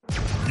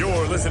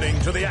You're listening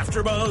to the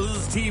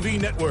AfterBuzz TV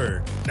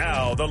network,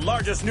 now the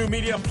largest new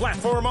media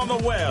platform on the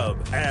web,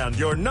 and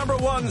your number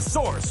one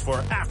source for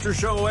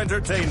after-show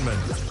entertainment.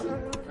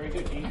 Very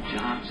good, Dean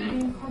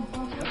Johnson.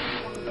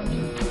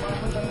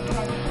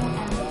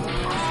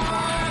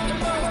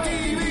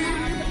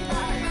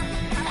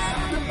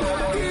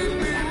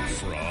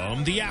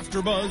 From the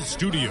AfterBuzz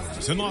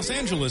Studios in Los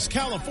Angeles,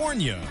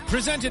 California,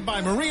 presented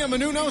by Maria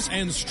Menounos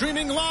and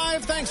streaming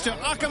live thanks to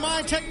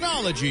Akamai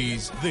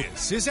Technologies.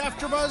 This is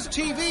AfterBuzz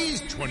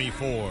TV's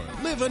 24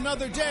 Live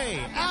Another Day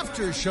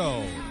After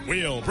Show.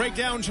 We'll break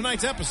down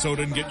tonight's episode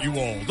and get you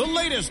all the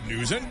latest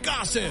news and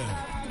gossip.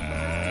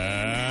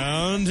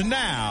 And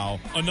now,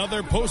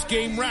 another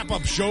post-game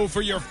wrap-up show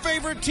for your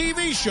favorite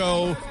TV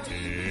show.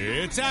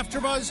 It's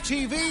AfterBuzz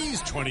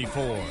TV's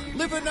 24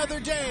 Live Another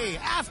Day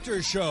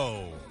After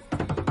Show.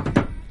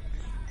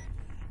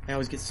 I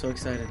always get so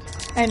excited.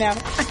 I know.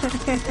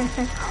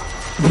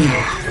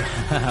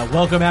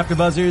 Welcome,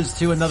 AfterBuzzers,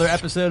 to another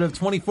episode of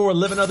 24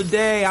 Live Another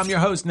Day. I'm your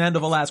host, Nando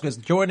Velasquez.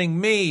 Joining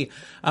me,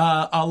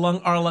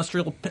 along our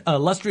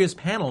illustrious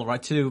panel,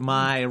 right to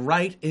my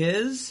right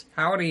is...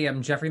 Howdy,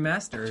 I'm Jeffrey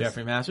Masters.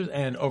 Jeffrey Masters.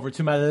 And over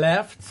to my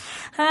left...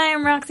 Hi,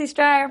 I'm Roxy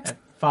Stryer.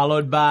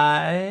 Followed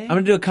by... I'm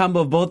going to do a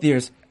combo of both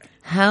ears.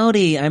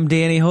 Howdy, I'm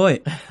Danny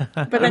Hoyt. But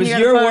It then was you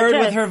your gotta word throw a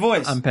with kiss. her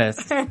voice. I'm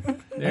pissed.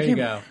 There you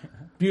go.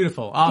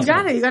 Beautiful. Awesome. You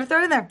got it. You got to throw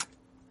it in there.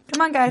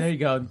 Come on, guys. There you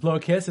go. Blow a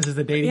kiss. This is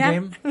the dating Yeah.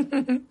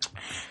 game.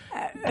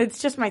 It's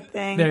just my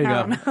thing. There you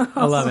I go. don't know.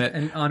 I love it.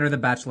 And honor the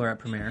Bachelorette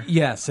premiere.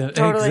 Yes,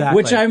 Totally. exactly.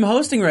 Which I'm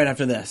hosting right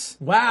after this.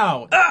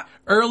 Wow.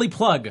 Early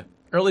plug.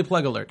 Early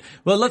plug alert.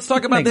 Well, let's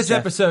talk about Thanks, this Jeff.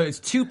 episode. It's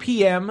 2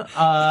 p.m.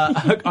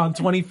 On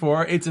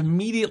 24. It's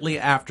immediately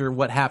after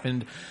what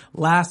happened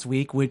last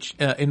week, which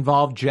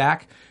involved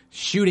Jack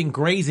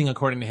grazing,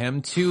 according to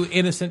him, two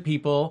innocent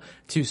people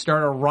to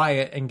start a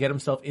riot and get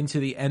himself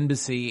into the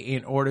embassy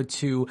in order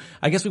to,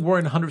 I guess we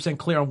weren't 100%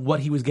 clear on what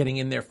he was getting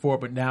in there for,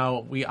 but now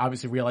we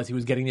obviously realize he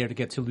was getting there to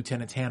get to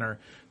Lieutenant Tanner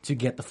to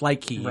get the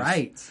flight keys.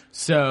 Right.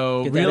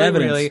 So Get that really,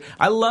 evidence. really,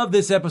 I love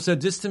this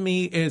episode. This to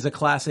me is a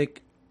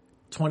classic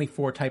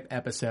 24 type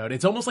episode.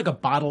 It's almost like a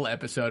bottle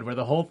episode where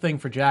the whole thing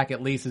for Jack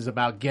at least is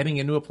about getting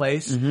into a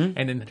place and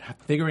then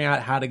figuring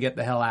out how to get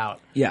the hell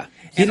out. Yeah.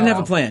 He didn't have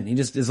a plan. He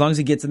just, as long as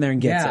he gets in there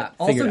and gets Yeah. it.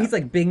 Also, figure it he's out.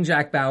 like Bing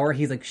Jack Bauer.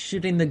 He's like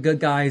shooting the good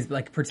guys,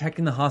 like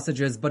protecting the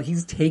hostages, but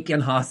he's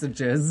taking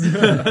hostages.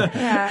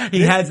 Yeah.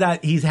 He has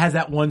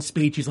that one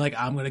speech. He's like,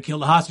 I'm going to kill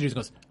the hostages. He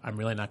goes, I'm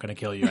really not going to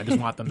kill you. I just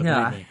want them to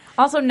Yeah. believe me.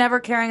 Also,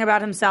 never caring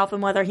about himself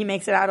and whether he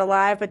makes it out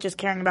alive, but just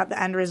caring about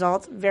the end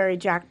result. Very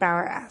Jack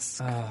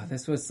Bauer-esque. Oh,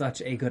 this was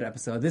such a good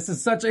episode. This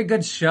is such a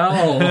good show.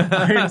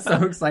 I'm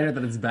so excited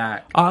that it's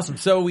back. Awesome.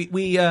 So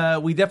we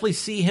definitely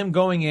see him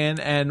going in,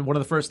 and one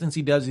of the first things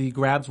he does is he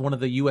grabs one of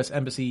the U.S.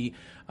 Embassy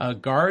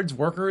guards,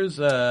 workers,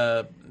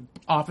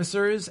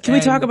 officers. Can we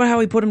talk about how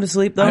he put him to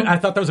sleep, though? I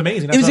thought that was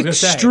amazing. it That's was what I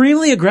was gonna say.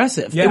 extremely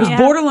aggressive. Yeah. It was Yeah.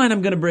 borderline,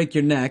 I'm going to break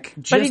your neck.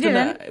 But he just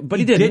enough- didn't. But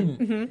he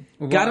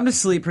didn't. Got him to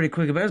sleep pretty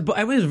quick. But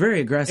it was very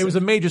aggressive. It was a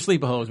major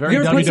sleeper hole. It was very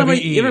you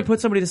WWE. ever put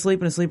somebody to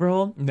sleep in a sleeper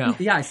hole? No.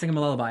 Yeah, I sing him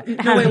a lullaby.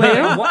 No, wait.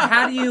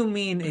 How do you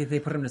mean if they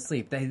put him to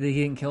sleep? They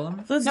didn't kill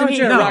him? Let's No, do he-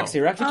 it. no. Roxy,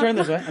 turn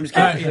this way. I'm just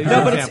All kidding. right,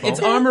 No, but example. it's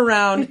arm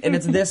around and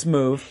it's this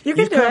move. You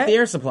can He's do cut off it. the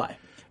air supply.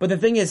 But the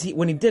thing is,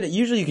 when he did it,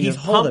 usually you can He's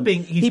just hold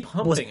pumping- him. he's he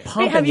pumping was it.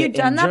 pumping Wait, have you it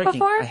done and that jerking.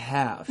 before? I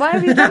have. Why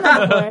have you done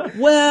that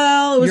before?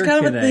 Well, it was You're kind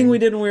of a kidding. thing we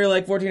did when we were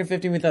like 14 or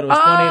 15. We thought it was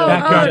funny. To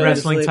like, Backyard go to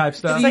wrestling sleep. type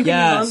stuff. It's like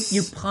Yes.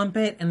 you pump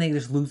it and they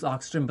just lose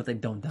oxygen, but they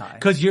don't die.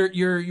 Because you're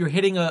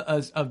hitting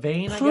a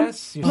vein, I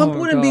guess. You're- Pump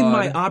wouldn't be God.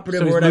 my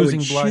operative So he's word I would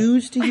losing blood.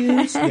 choose to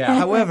use. Yeah.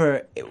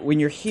 However, when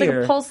you're It's like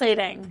here, a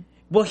pulsating.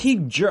 well, he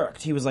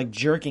jerked. He was like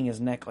jerking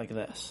his neck like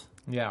this.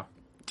 Yeah.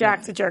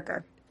 Jack's a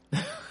jerker.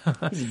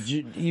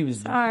 He was.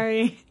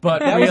 Sorry.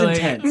 But That was really,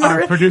 intense.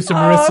 our producer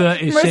Marissa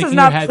is Marissa's shaking her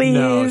not head. pleased.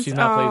 No, she's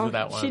not pleased Oh, with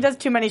that one. She does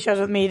too many shows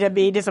with me to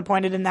be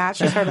disappointed in that.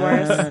 She's heard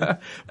worse.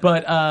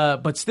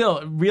 But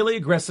still, really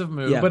aggressive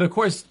move. Yeah. But of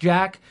course,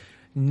 Jack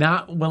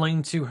not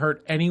willing to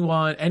hurt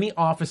anyone, any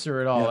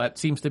officer at all. Yeah. That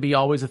seems to be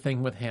always a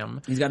thing with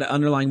him. He's got an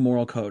underlying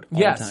moral code all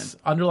the time. Yes,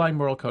 underlying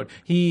moral code.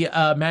 He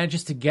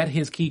manages to get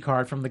his key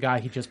card from the guy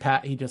he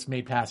just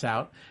made pass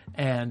out,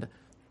 and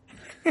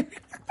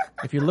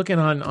if you're looking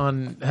on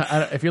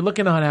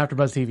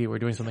AfterBuzz TV, we're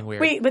doing something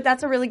weird. Wait, but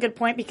that's a really good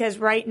point because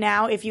right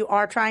now, if you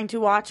are trying to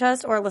watch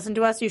us or listen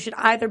to us, you should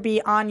either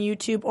be on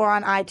YouTube or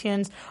on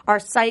iTunes. Our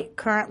site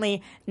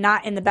currently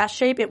not in the best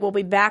shape. It will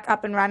be back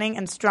up and running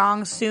and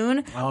strong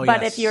soon. Oh,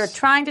 but yes. if you're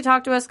trying to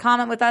talk to us,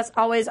 comment with us,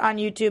 always on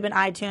YouTube and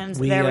iTunes.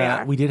 There we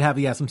are. We did have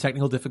some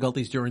technical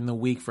difficulties during the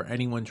week for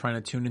anyone trying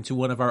to tune into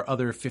one of our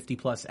other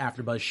 50-plus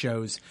AfterBuzz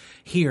shows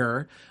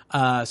here.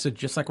 So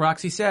just like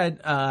Roxy said,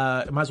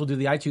 might as well do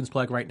the iTunes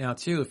plug right right now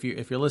too.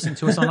 If you're listening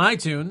to us on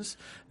iTunes,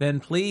 then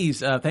please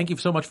thank you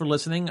so much for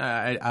listening.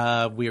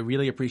 We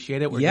really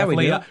appreciate it.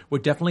 We're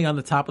definitely on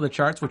the top of the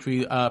charts, which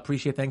we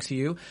appreciate. Thanks to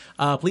you.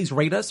 Please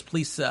rate us.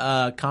 Please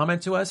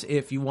comment to us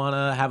if you want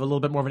to have a little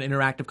bit more of an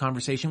interactive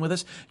conversation with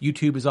us.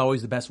 YouTube is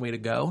always the best way to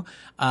go.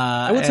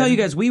 I will tell you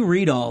guys, we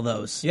read all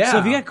those. Yeah. So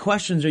if you got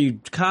questions or you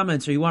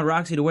comments or you want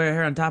Roxy to wear her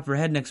hair on top of her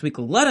head next week,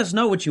 let us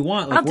know what you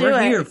want. Like, I'll do we're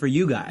it. here for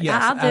you guys.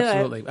 Yes, I'll do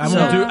absolutely. it.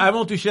 I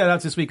won't do shout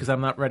outs this week because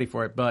I'm not ready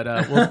for it, but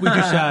we do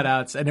shout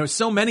outs. And there were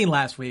so many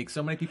last week,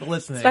 so many people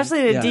listening.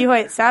 Especially the D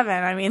White 7.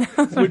 I mean,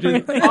 which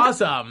is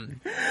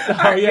awesome.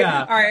 Oh,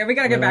 yeah. All right, we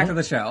gotta get back to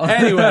the show.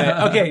 Anyway,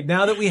 okay,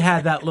 now that we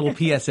had that little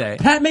PSA.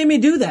 Pat made me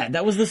do that.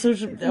 That was the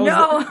social.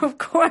 No, of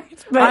course.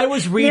 But I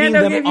was reading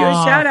Nando them gave you a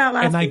off, shout out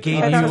last and I week.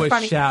 gave That you was a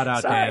funny. shout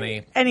out, Sorry.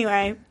 Danny.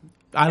 Anyway.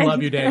 I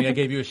love you, Danny. I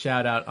gave you a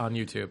shout out on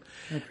YouTube.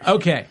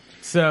 Okay,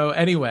 so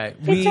anyway,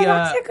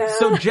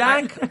 so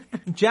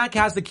Jack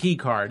has the key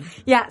card.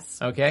 Yes.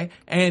 Okay,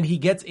 and he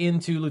gets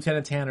into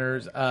Lieutenant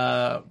Tanner's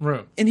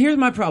room. And here's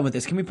my problem with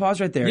this. Can we pause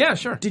right there? Yeah,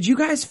 sure. Did you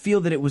guys feel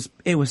that it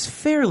was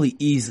fairly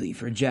easy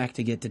for Jack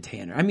to get to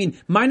Tanner? I mean,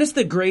 minus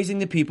the grazing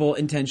the people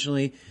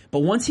intentionally, but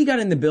once he got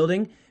in the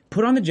building,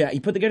 put on the jacket, he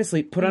put the guy to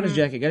sleep, put on his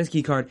jacket, got his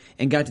key card,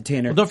 and got to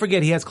Tanner. Well, don't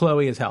forget, he has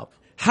Chloe as help.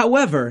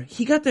 However,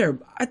 he got there,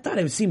 I thought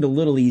it seemed a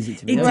little easy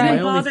to me. It That was my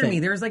didn't only bother thing. me.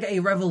 There was like a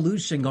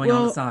revolution going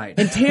on the side.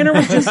 And Tanner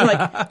was just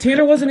like,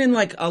 Tanner wasn't in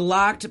like a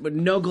locked, but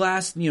no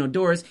glass,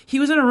 doors. He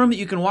was in a room that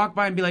you can walk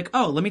by and be like,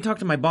 oh, let me talk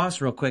to my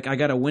boss real quick. I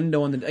got a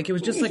window on the, like it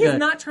was just like He's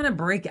not trying to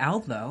break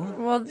out though.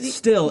 Well,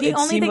 Still, it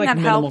only seemed thing like that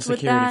minimal helped with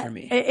security that, for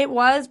me. It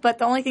was, but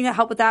the only thing that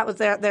helped with that was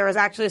there was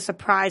actually a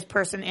surprise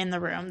person in the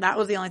room. That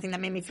was the only thing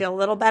that made me feel a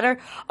little better.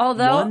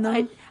 Although One,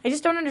 though? I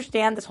just don't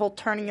understand this whole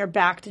turning your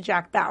back to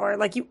Jack Bauer.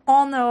 Like, you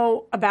all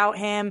know about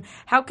him.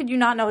 How could you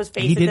not know his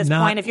face He at did this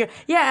not- point?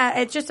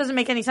 It just doesn't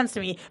make any sense to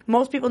me.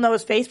 Most people know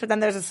his face, but then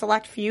there's a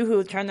select few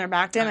who turn their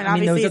back to him, and I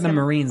mean, obviously those are it's the him.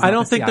 Marines. I not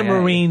don't think the CIA.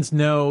 Marines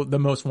know the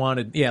most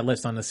wanted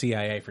list on the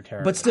CIA for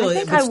terrorism. But still, I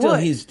think I would.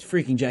 he's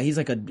freaking Jack. He's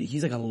like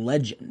a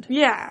legend.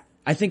 Yeah.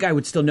 I think I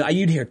would still know.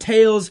 You'd hear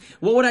tales.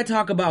 What would I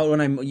talk about when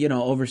I'm,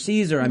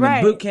 overseas or I'm Right.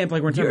 in boot camp?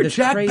 Like we're talking You're this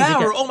Jack crazy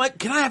Bauer. guy. Oh my!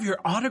 Can I have your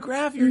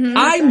autograph?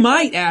 I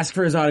might ask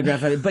for his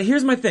autograph, but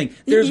here's my thing.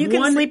 There's You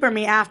can one. sleeper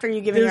me after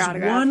you give me your There's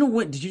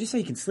autograph. did you just say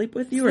he can sleep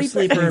with you or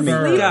Sleeper. sleeper me?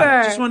 Sleeper.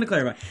 God, just wanted to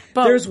clarify.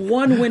 Both. There's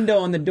one window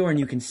on the door and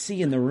you can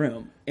see in the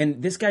room.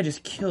 And this guy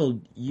just killed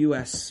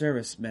U.S.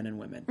 servicemen and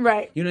women.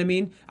 Right. You know what I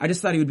mean? I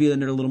just thought he would be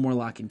under a little more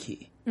lock and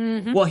key.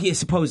 Mm-hmm. Well, he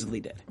supposedly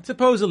did.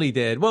 Supposedly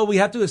did. Well, we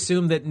have to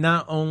assume that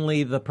not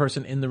only the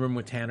person in the room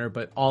with Tanner,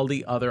 but all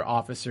the other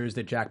officers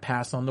that Jack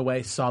passed on the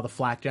way saw the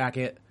flak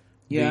jacket.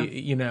 Yeah.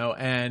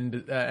 And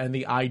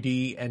the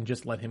ID and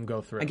just let him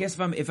go through. I guess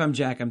if I'm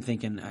Jack, I'm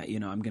thinking,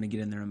 I'm going to get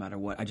in there no matter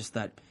what. I just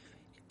thought,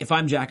 if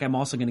I'm Jack, I'm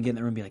also going to get in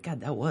the room and be like, God,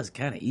 that was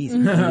kind of easy.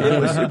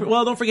 It was super,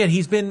 well, don't forget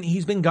he's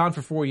been gone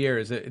for 4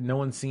 years. No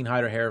one's seen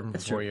hide or hair of him for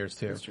 4 years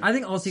too. I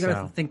think also you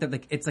gotta So. think that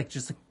like it's like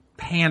just like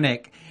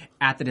panic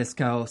at the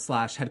disco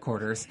 /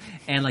 headquarters,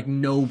 and like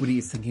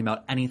nobody's thinking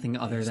about anything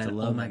other than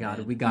oh my god,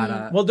 we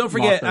gotta. Well, don't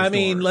forget. lock those I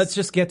mean, doors. let's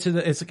just get to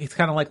the. It's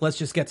kind of like let's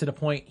just get to the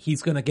point.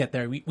 He's going to get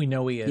there. We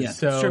know he is. Yeah,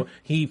 so sure.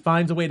 he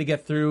finds a way to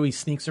get through. He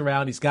sneaks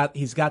around. He's got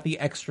the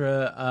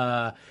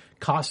extra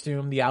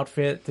costume, the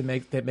outfit that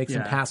makes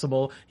him Yeah.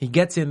 passable. He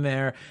gets in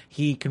there.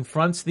 He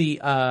confronts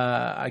the.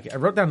 I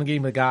wrote down the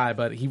name of the guy,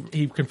 but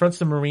he confronts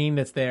the Marine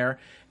that's there.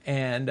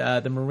 And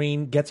the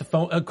Marine gets a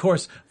phone. Of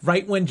course,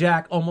 right when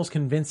Jack almost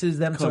convinces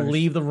them to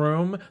leave the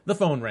room, the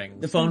phone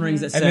rings. The phone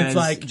rings that And says it's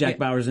like Jack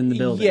Bauer's in the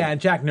building. Yeah,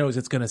 and Jack knows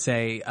it's going to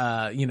say,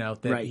 that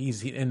Right.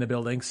 he's in the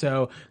building.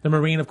 So the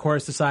Marine, of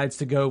course, decides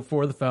to go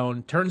for the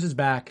phone, turns his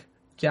back.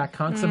 Jack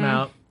conks him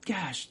out.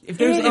 Gosh, if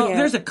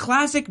there's a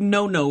classic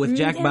no with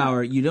Jack Yeah.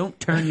 Bauer, you don't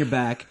turn your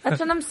back. That's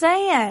what I'm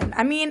saying.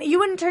 I mean, you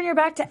wouldn't turn your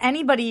back to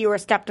anybody you were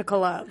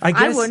skeptical of.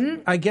 I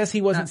wouldn't. I guess he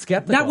wasn't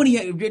skeptical. Not when he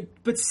had,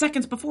 but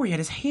seconds before he had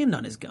his hand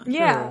on his gun.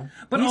 Yeah.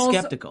 But He's also,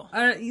 skeptical.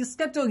 He's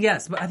skeptical,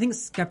 yes, but I think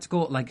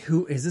skeptical, like,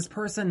 who is this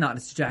person? Not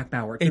it's Jack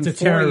Bauer. It's in a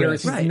 4 years,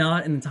 terrorist. he's Right.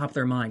 not in the top of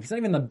their mind. He's not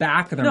even in the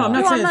back of their No, I'm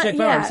mind. not saying it's Jack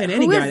Bauer. I'm saying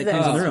any Who guy is that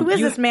comes in the this? room. Who is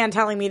You- this man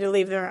telling me to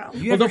leave the room?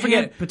 You Well, have don't your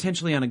hand forget,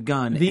 potentially on a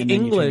gun. the and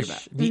then you turn your English,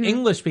 back. the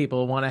English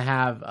people want to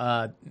have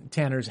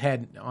Tanner's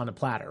head on a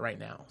platter right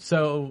now.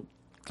 So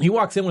he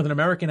walks in with an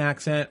American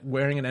accent,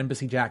 wearing an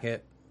embassy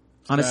jacket.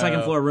 on a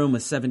second floor room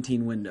with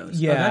 17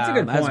 windows. Yeah. Oh, that's a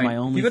good that's point. my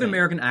only If you got an thing.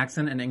 American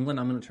accent in England,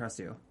 I'm going to trust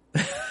you.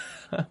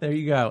 There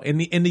you go. In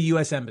the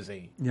U.S.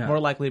 embassy, Yeah. more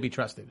likely to be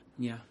trusted,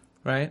 Yeah.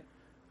 right?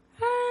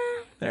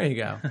 There you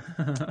go.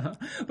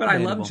 But I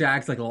love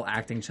Jack's like little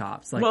acting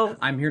chops. Like, Well-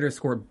 I'm here to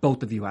escort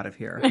both of you out of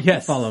here.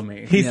 Yes, Follow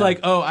me. He's Yeah. like,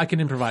 oh, I can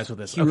improvise with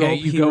this. He Okay, role,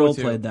 you he go role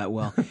to. played that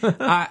well.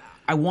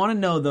 I want to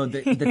know though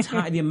the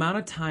time, the amount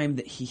of time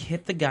that he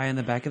hit the guy in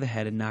the back of the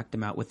head and knocked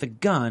him out with the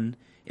gun.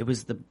 It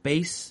was the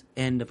base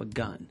end of a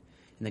gun,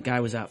 and the guy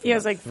was out. For Yeah, it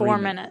was about like 4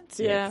 3 minutes,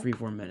 yeah.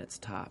 3-4 minutes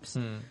tops.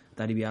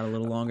 Thought he'd be out a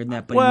little longer than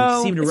that, but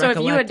Well, he seemed to So if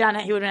recollect. you had done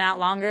it, he would have been out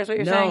longer, is what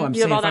you're no, saying? I'm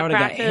You have saying all if I that would have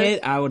got practice?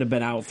 hit, I would have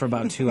been out for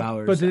about 2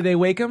 hours. But did they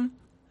wake him?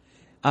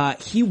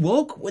 He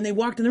woke when they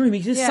walked in the room. He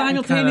just Yeah.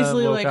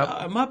 simultaneously He kinda woke like,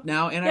 up. I'm up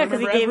now, and I Yeah, 'cause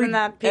he remember gave him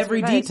that piece of every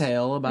advice.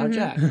 detail about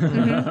Jack.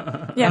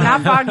 Yeah,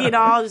 not foggy at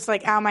all. Just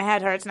like, ow, my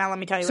head hurts. Now let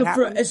me tell you So what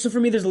happened. so for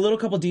me, there's a little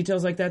couple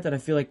details like that I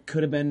feel like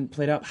could have been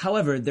played out.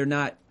 However, they're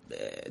not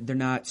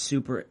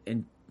super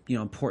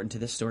important to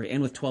this story.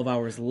 And with 12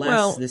 hours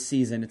less this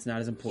season, it's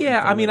not as important.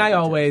 Yeah, for I mean,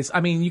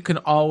 the you can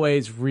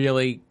always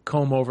really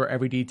comb over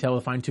every detail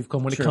with fine tooth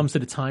comb when it comes to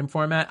the time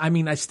format. I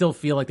mean, I still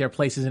feel like there are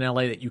places in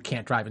LA that you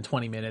can't drive in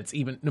 20 minutes,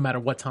 even no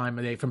matter what time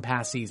of day from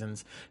past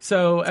seasons.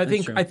 So I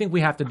think we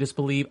have to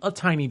disbelieve a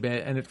tiny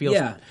bit, and it feels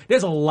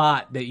there's a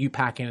lot that you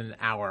pack in an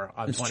hour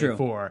on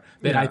 24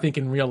 that I think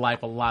in real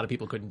life a lot of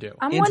people couldn't do.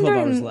 I'm And 12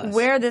 hours wondering less.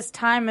 where this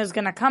time is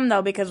going to come,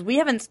 though, because we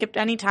haven't skipped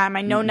any time.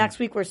 I know next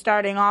week we're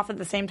starting off at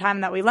the same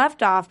time that we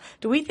left off.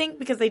 Do we think,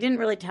 because they didn't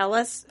really tell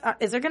us,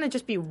 is there going to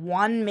just be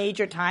one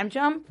major time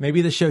jump?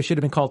 Maybe the show should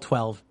have been called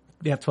 12.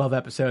 They have 12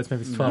 episodes.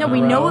 Maybe it's 12. No, in a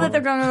we row. know that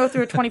they're going to go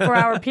through a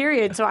 24-hour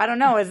period, so I don't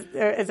know. Is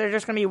there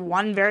just going to be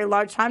one very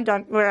large time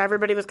jump where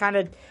everybody was kind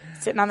of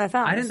sitting on their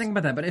thumbs? I didn't think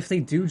about that, but if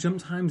they do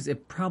jump times,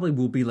 it probably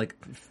will be like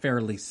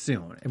fairly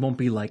soon. It won't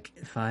be like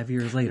 5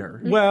 years later.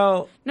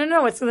 Well,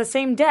 No, it's the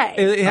same day.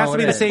 it has Oh, to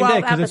be it the is. same day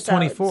 12 because it's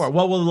episodes. 24.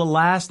 Well, will the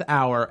last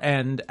hour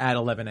end at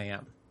 11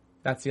 a.m.?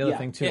 That's the other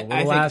thing too. Will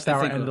the last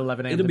hour end at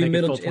 11 a.m. It'll to be make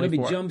it middle. full It'll be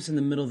 24? jumps in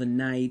the middle of the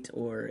night,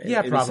 or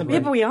Yeah, probably.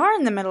 Yeah, but we are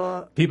in the middle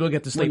of... People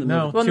get to sleep. in the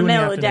No, middle. Well, in the 2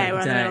 middle of the day. afternoon.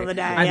 We're in the middle of the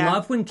day, I yeah.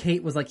 love when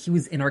Kate was like, he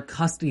was in our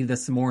custody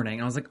this morning.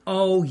 And I was like,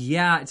 oh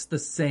yeah, it's the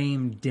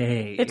same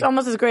day. It's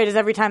almost as great as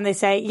every time they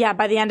say, yeah,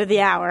 by the end of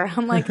the hour.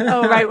 I'm like,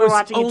 oh, right, we're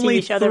watching a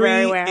Only TV show. They're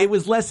very aware. It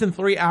was less than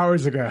 3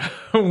 hours ago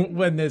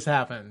when this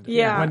happened.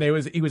 Yeah. When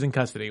he was in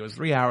custody. It was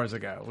 3 hours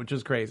ago, which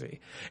is crazy.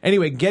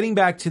 Anyway, getting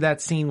back to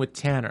that scene with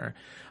Tanner.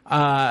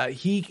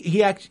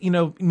 He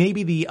actually,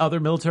 maybe the other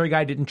military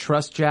guy didn't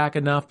trust Jack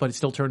enough, but he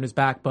still turned his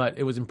back. But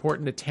it was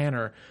important that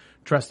Tanner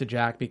trusted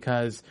Jack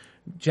because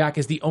Jack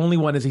is the only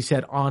one, as he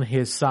said, on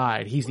his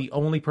side. He's the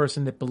only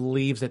person that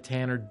believes that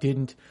Tanner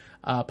didn't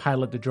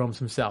pilot the drones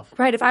himself.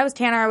 Right. If I was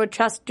Tanner, I would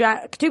trust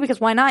Jack too, because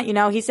why not?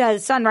 He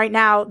says, son, right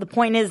now, the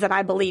point is that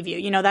I believe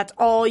you. That's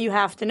all you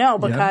have to know,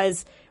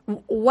 because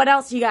what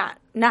else you got?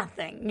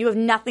 Nothing. You have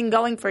nothing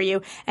going for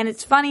you. And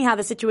it's funny how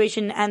the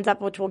situation ends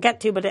up, which we'll get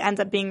to, but it ends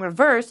up being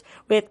reversed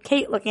with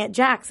Kate looking at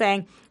Jack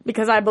saying,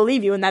 because I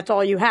believe you and that's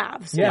all you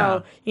have.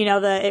 So,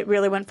 it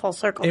really went full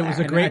circle It there. was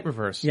a great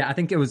reverse. Yeah, I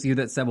think it was you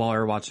that said while we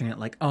were watching it,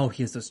 like, oh,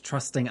 he has those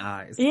trusting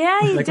eyes.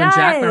 Yeah, he like when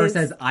Jack Bauer does.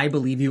 says, I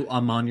believe you,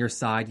 I'm on your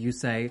side, you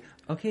say,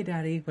 okay,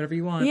 daddy, whatever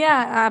you want.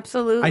 Yeah,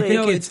 absolutely. I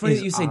think It's funny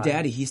that you is say odd.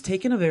 daddy. He's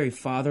taken a very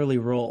fatherly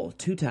role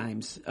 2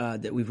 times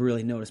that we've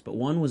really noticed. But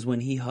one was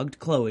when he hugged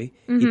Chloe.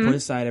 He put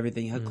aside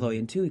everything. He hugged Chloe.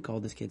 And 2, he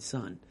called this kid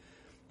son.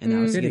 And that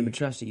was to get him to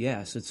trust you.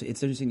 Yeah, so it's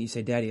interesting you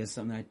say daddy. That's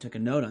something I took a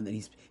note on, that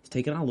he's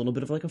taken on a little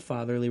bit of like a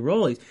fatherly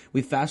role.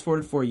 We fast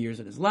forwarded 4 years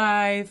of his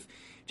life.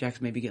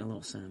 Jack's maybe getting a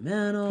little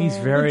sentimental. He's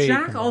very...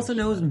 Jack also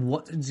knows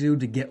what to do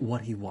to get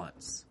what he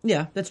wants.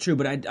 Yeah, that's true.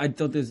 But I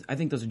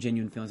think those are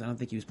genuine feelings. I don't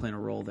think he was playing a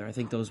role there. I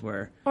think those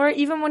were Or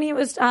even when he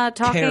was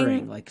talking.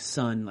 caring, like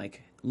son,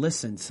 like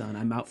listen, son,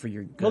 I'm out for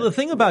your good. Well, the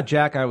thing about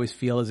Jack, I always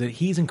feel, is that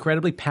he's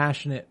incredibly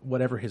passionate,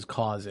 whatever his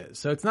cause is.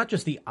 So it's not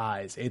just the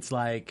eyes; it's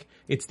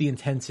the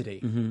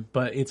intensity,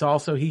 but it's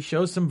also he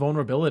shows some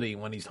vulnerability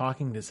when he's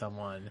talking to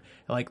someone,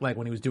 like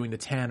when he was doing the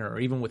Tanner, or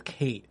even with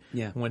Kate,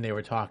 when they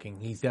were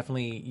talking. He's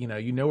definitely,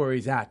 you know where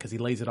he's at because he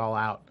lays it all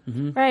out.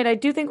 Right. I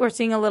do think we're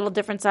seeing a little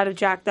different side of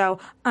Jack, though.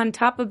 On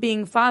top of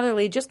being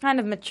fatherly, just kind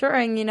of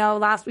maturing.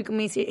 Last week when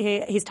we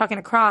see he's talking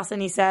to Cross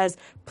and he says,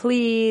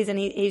 please, and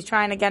he's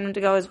trying to get him to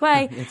go his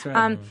way. That's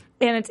right.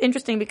 And it's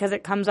interesting because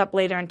it comes up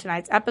later in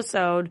tonight's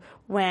episode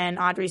when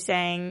Audrey's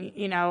saying,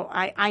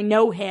 I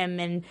know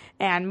him,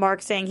 and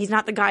Mark's saying he's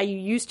not the guy you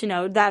used to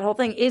know. That whole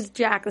thing, is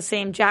Jack the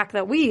same Jack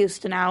that we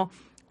used to know?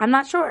 I'm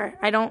not sure.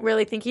 I don't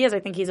really think he is. I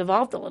think he's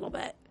evolved a little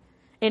bit.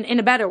 In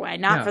a better way,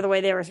 not for the way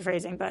they were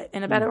phrasing, but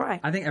in a better way.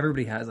 I think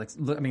everybody has,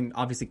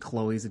 obviously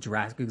Chloe's a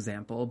drastic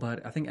example,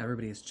 but I think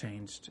everybody has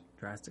changed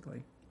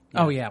drastically.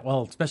 Oh yeah,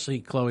 well,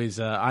 especially Chloe's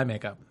eye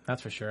makeup.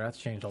 That's for sure. That's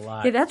changed a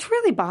lot. Yeah, that's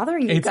really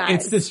bothering you guys.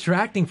 It's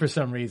distracting for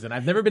some reason.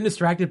 I've never been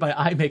distracted by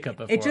eye makeup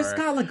before. It just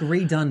got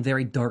redone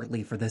very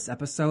darkly for this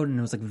episode, and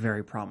it was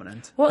very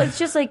prominent. Well, it's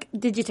just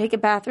did you take a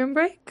bathroom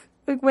break?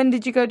 When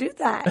did you go do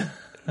that?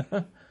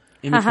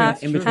 in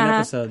between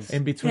episodes.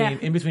 In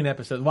between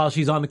episodes, while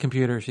she's on the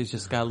computer, she's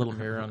just got a little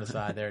mirror on the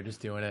side there, just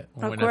doing it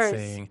when Of we're not course.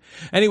 seeing.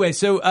 Anyway,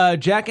 so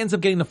Jack ends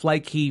up getting the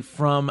flight key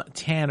from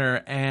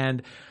Tanner,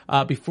 and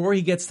before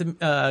he gets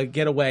to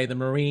get away, the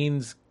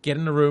Marines get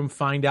in the room,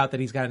 find out that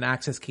he's got an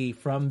access key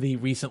from the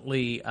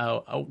recently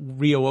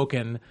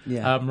reawoken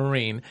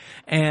Marine,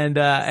 and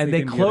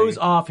they close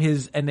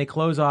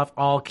off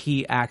all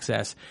key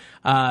access.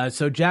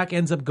 So Jack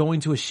ends up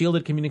going to a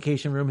shielded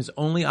communication room. His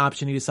only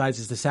option, he decides,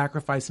 is to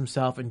sacrifice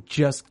himself and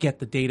just get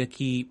the data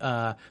key,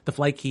 the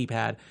flight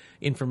keypad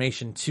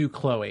information to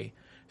Chloe.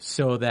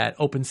 so that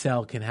Open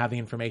Cell can have the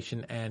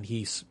information, and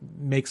he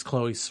makes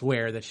Chloe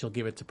swear that she'll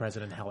give it to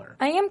President Heller.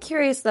 I am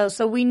curious, though.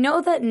 So we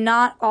know that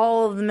not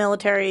all of the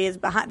military is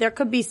behind. There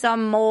could be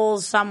some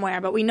moles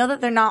somewhere, but we know that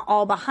they're not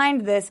all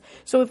behind this.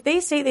 So if they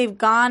say they've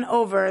gone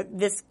over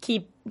this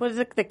what is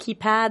it? The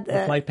keypad?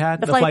 The flight pad?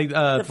 The flight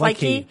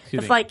key?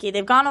 The flight key.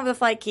 They've gone over the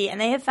flight key,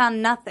 and they have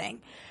found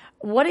nothing.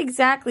 What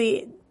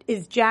exactly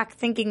is Jack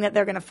thinking that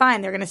they're going to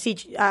find? They're going to see,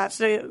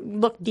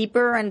 look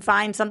deeper and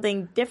find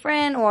something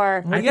different,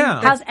 or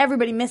how's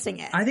everybody missing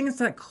it? I think it's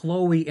that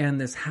Chloe and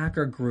this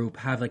hacker group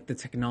have like the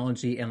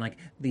technology and like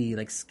the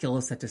skill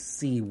set to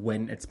see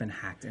when it's been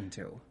hacked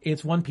into.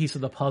 It's one piece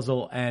of the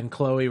puzzle, and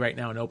Chloe right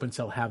now and Open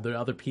Cell have the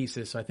other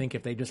pieces. So I think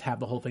if they just have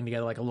the whole thing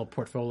together like a little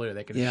portfolio,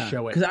 they can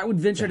show it. Because I would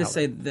venture to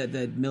say that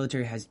the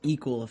military has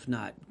equal, if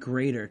not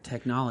greater,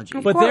 technology.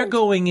 But they're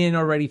going in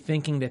already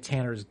thinking that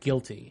Tanner's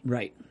guilty.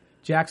 Right.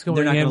 Jack's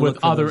going in with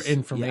other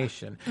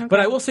information. Yeah. Okay. But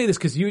I will say this,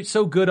 because you're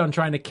so good on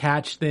trying to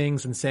catch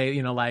things and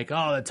say, like,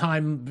 oh, the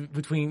time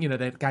between,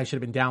 that guy should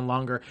have been down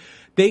longer.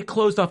 They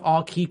closed off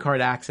all key card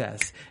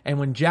access. And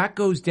when Jack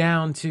goes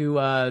down to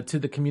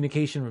the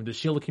communication room, the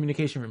shielded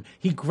communication room,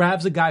 he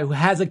grabs a guy who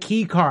has a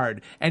key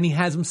card and he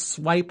has him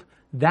swipe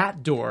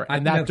that door,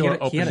 and that door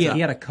opens. He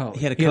had a code.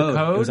 He had a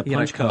code. It was a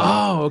punch code.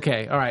 Oh,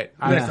 okay. All right.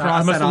 I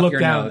must have looked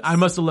down. I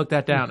must have looked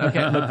that down.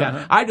 Okay, look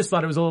down. I just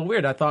thought it was a little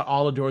weird. I thought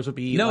all the doors would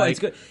be it's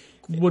good.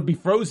 Would be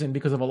frozen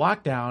because of a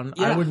lockdown.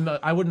 Yeah.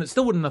 I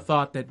wouldn't have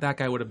thought that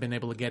guy would have been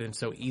able to get in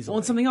so easily. Well,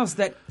 and something else,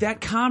 that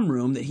comm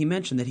room that he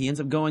mentioned that he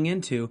ends up going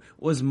into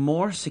was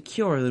more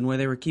secure than where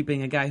they were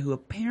keeping a guy who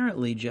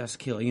apparently just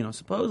killed,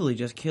 supposedly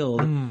just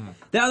killed.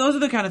 Those are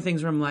the kind of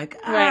things where I'm like,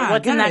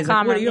 what's in that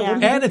comm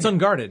room? And it's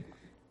unguarded.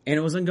 And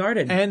it was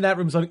unguarded. And that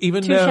room's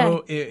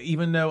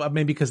even though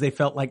maybe because they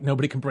felt like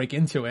nobody can break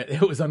into it,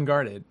 it was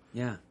unguarded.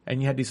 Yeah.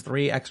 And you had these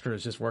 3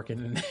 extras just working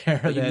in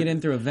there. You get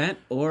in through a vent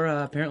or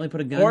apparently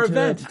put a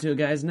gun to a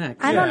guy's neck.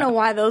 I don't know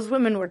why those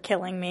women were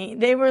killing me.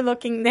 They were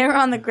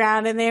on the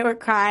ground and they were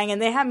crying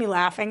and they had me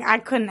laughing. I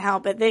couldn't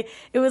help it.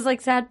 It was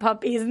like sad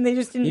puppies and they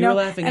just didn't know. You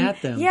were laughing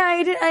at them. Yeah,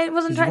 I did. I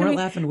wasn't trying to be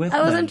laughing with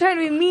I wasn't trying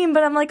to be mean,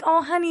 but I'm like,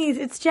 oh, honeys,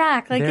 it's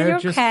Jack. Like, they're you're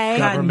just okay.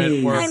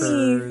 Government workers.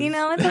 Honeys,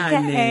 it's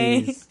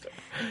okay.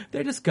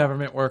 They're just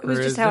government workers.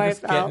 It was just how I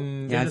felt.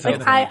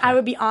 I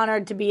would be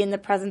honored to be in the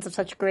presence of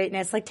such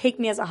greatness. Like, take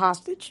me as a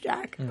hostage,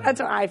 Jack. That's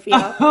how I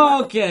feel.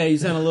 Okay, you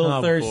sound a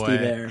little thirsty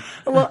there.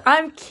 Well,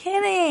 I'm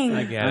kidding.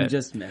 I get I'm it.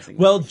 just messing.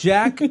 Well,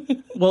 Jack,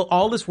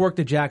 all this work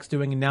that Jack's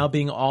doing and now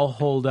being all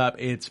holed up,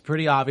 it's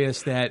pretty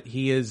obvious that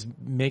he is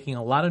making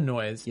a lot of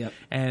noise. Yep.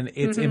 And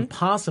it's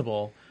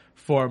impossible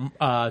for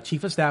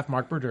Chief of Staff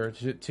Mark Brodeur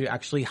to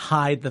actually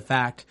hide the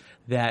fact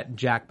that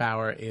Jack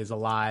Bauer is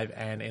alive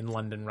and in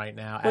London right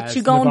now. What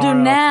you gonna do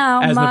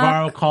now, As Mark?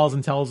 Navarro calls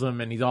and tells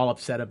him, and he's all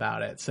upset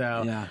about it.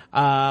 So,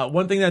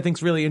 one thing that I think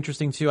is really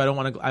interesting too, I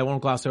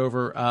won't gloss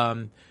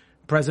over.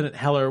 President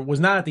Heller was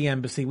not at the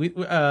embassy,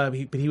 but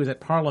he was at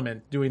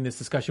Parliament doing this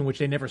discussion, which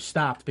they never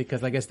stopped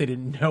because I guess they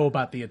didn't know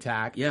about the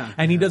attack. Yeah.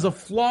 And he does a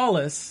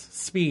flawless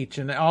speech,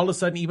 and all of a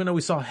sudden, even though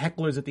we saw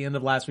hecklers at the end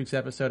of last week's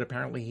episode,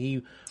 apparently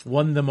he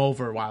won them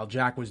over while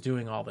Jack was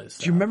doing all this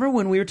stuff. Do you remember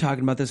when we were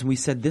talking about this and we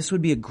said this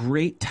would be a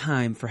great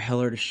time for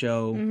Heller to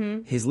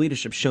show his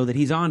leadership, show that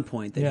he's on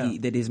point,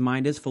 that his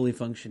mind is fully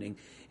functioning?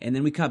 And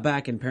then we cut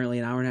back, and apparently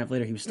an hour and a half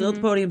later, he was still at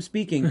the podium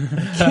speaking,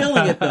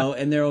 killing it though,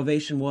 and their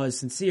ovation was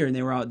sincere. And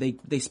they were out.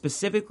 They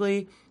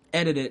specifically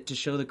edited it to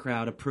show the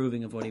crowd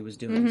approving of what he was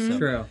doing. So,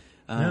 True.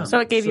 So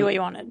it gave you what you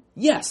wanted.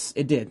 Yes,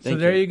 it did. So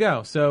there you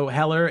go. So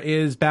Heller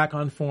is back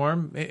on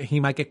form. He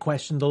might get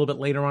questioned a little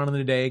bit later on in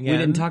the day again. We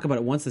didn't talk about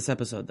it once this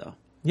episode, though.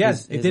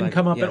 Yes, it didn't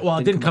come up.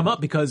 It didn't come up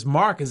because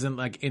Mark is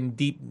in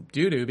deep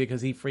doo-doo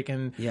because he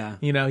freaking,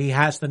 he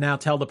has to now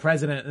tell the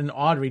president and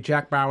Audrey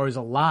Jack Bauer is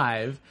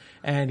alive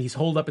and he's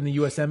holed up in the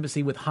U.S.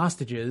 Embassy with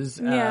hostages.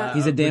 Yeah.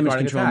 He's a damage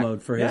control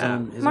mode for his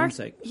own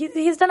sake.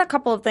 He's done a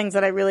couple of things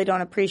that I really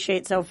don't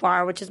appreciate so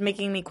far, which is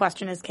making me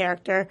question his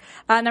character.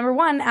 Number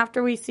one,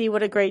 after we see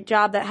what a great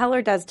job that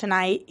Heller does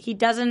tonight, he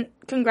doesn't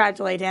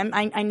congratulate him.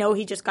 I know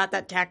he just got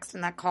that text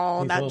and that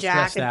call about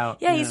Jack. Stressed out.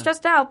 Yeah, he's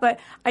stressed out, but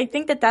I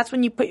think that's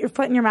when you put your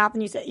foot in your mouth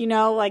and you say,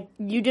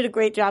 you did a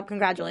great job,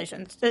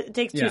 congratulations. It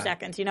takes 2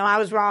 seconds. I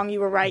was wrong,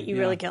 you were right, you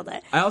really killed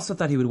it. I also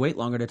thought he would wait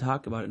longer to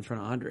talk about it in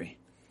front of Audrey.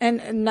 And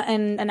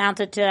announce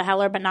it to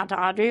Heller, but not to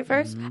Audrey at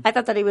first. I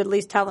thought that he would at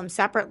least tell them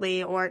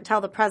separately or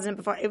tell the president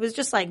before. It was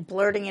just like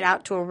blurting it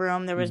out to a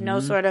room. There was no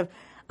sort of,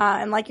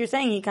 and like you're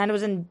saying, he kind of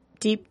was in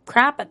deep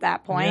crap at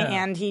that point,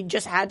 and he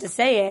just had to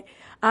say it.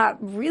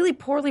 Really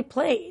poorly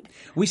played.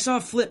 We saw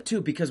a flip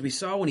too because we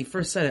saw when he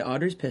first said it,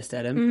 Audrey's pissed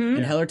at him,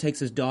 and Heller takes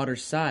his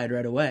daughter's side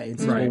right away and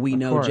says, "Well, we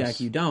know, Jack,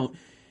 you don't."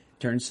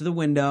 Turns to the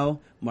window.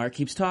 Mark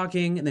keeps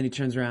talking, and then he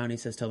turns around and he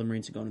says, "Tell the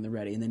Marines to go in the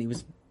ready." And then he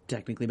was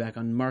technically back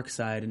on Mark's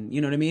side, and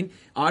you know what I mean.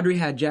 Audrey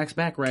had Jack's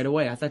back right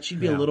away. I thought she'd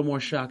be a little more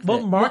shocked.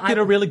 Well, Mark did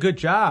a really good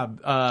job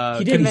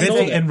He did.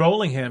 convincing, He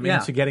enrolling him Yeah.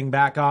 into getting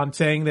back on,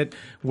 saying that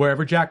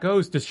wherever Jack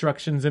goes,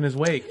 destruction's in his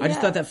wake. I just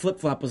thought that flip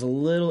flop was a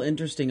little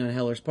interesting on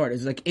Heller's part.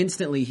 It's like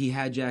instantly he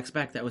had Jack's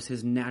back. That was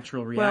his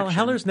natural reaction. Well,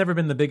 Heller's never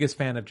been the biggest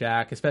fan of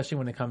Jack, especially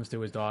when it comes to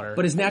his daughter.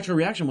 But his natural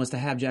reaction was to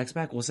have Jack's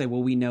back. We'll say,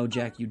 well, we know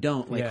Jack, you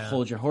don't. Like, Yeah.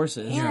 hold your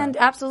horses. And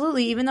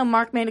absolutely, even though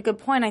Mark made a good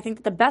point, I think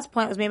that the best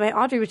point was made by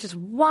Audrey, which is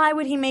why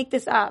would he make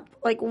this up?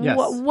 Like, Yes.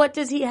 what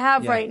does he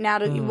have right now?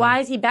 Why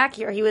is he back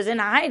here? He was in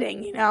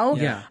hiding, you know?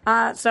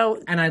 Yeah. So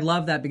And I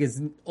love that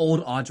because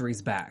old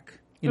Audrey's back.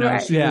 You know,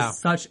 Right. she Yeah. was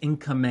such in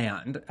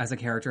command as a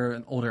character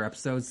in older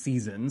episodes,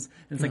 seasons.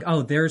 And it's like,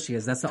 oh, there she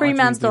is. That's the Audrey we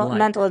pre-mental like.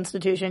 mental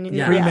institution.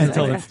 Yeah.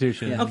 Pre-mental Yeah.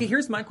 institution. Okay,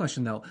 here's my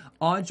question though.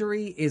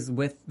 Audrey is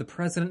with the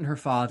president and her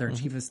father and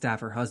chief of staff,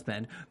 her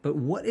husband. But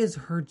what is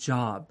her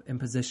job and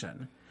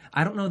position?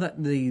 I don't know that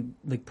the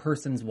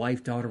person's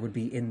wife, daughter would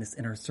be in this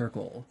inner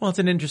circle. Well, it's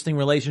an interesting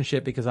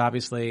relationship because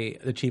obviously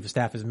the chief of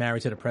staff is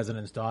married to the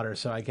president's daughter,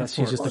 so I guess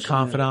she's just a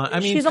confidant. I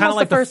mean, She's kind of almost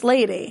like the first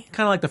lady.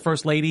 Kind of like the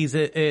first ladies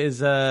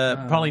is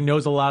probably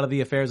knows a lot of the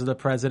affairs of the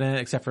president,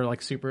 except for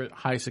like super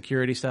high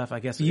security stuff.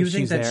 I guess Do you if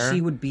think she's that there. she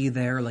would be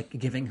there, like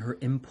giving her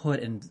input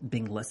and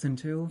being listened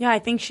to? Yeah, I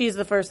think she's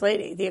the first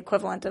lady, the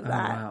equivalent of Oh,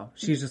 that. wow.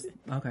 She's just,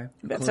 okay.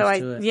 Close So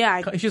to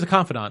it. She's a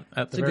confidant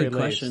at It's the a very good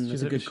question. least.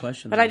 That's a good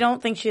question. but I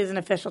don't think she has an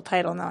official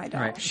title. No, I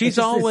don't. Right. She's It's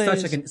just- always-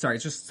 it's such like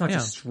it's just such Yeah.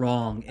 a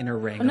strong inner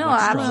ring. No, of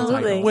like strong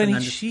absolutely. titles, When and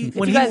then he- just she- confused.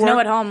 when If you he guys know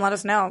worked- at home, let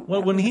us know.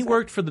 Well, when he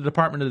worked for the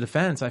Department of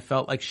Defense, I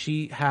felt like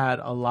she had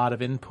a lot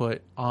of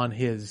input on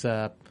his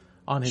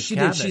She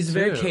cabinet, did. She's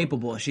very too.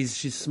 capable. She's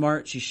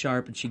smart. She's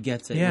sharp, and she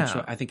gets it. Yeah.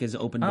 Which I think is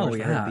open Oh, doors for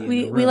yeah. her to be in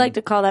we the we room. like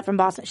to call that from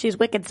Boston. She's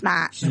wicked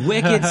smart.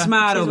 wicked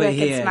smart She's over wicked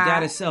here. smart.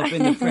 Got herself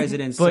in the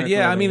president's But circle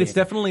yeah, I over mean, it's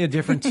here. definitely a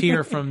different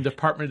tier from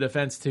Department of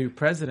Defense to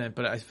President.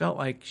 But I felt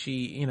like she,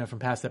 you know, from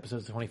past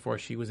episodes of 24,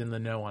 she was in the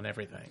know on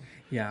everything.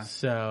 Yeah.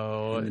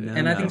 So,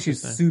 And I think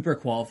she's super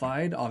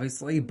qualified,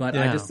 obviously, but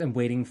I Yeah. just am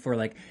waiting for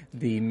like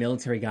the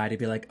military guy to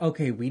be like,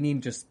 okay, we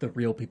need just the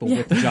real people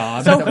with the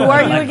jobs. So that who were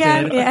are you elected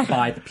again? Yeah.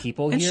 by the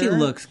people And here. she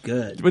looks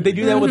good. Would they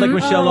do that with like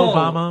Michelle Oh.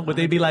 Obama? Would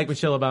they be like,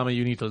 Michelle Obama,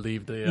 you need to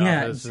leave the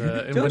Yeah, office?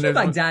 don't you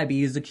like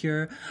diabetes a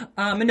cure?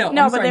 No, I'm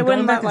but sorry, they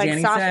wouldn't going back let, to like,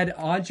 Danny Sasha- said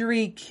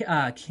Audrey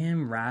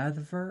Kim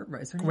Rather,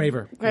 right, is her name?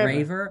 Raver.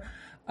 Raver.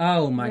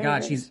 Oh my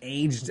God, she's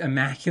aged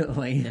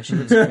immaculately. She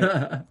looks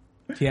great.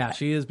 Yeah,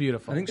 she is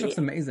beautiful. I think she looks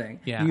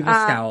amazing. Yeah. You give her a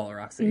scowl,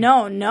 Roxy.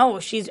 No,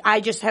 I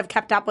just have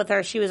kept up with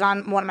her. She was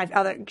on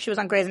she was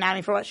on Grey's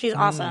Anatomy for what? She's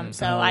awesome.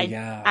 So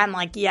yeah. I'm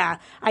like, yeah,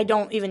 I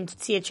don't even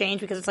see a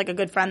change because it's like a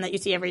good friend that you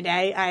see every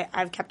day.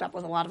 I've kept up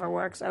with a lot of her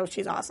work, so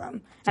she's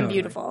awesome and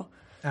beautiful.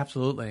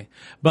 Absolutely.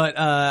 But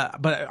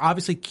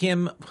obviously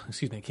Kim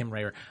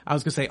Raver. I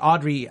was going to say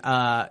Audrey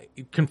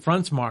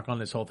confronts Mark on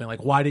this whole thing.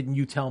 Like, why didn't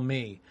you tell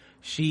me?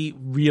 She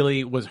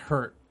really was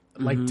hurt.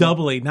 Like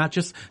doubly, not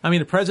just, I mean,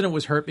 the president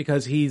was hurt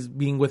because he's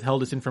being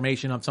withheld this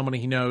information on somebody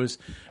he knows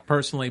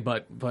personally,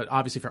 but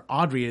obviously for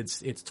Audrey,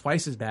 it's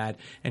twice as bad.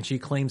 And she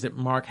claims that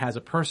Mark has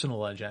a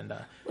personal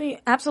agenda.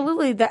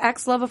 Absolutely, the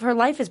ex-love of her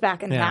life is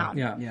back in town.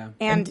 Yeah.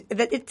 And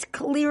that it's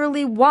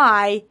clearly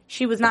why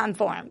she was not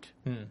informed.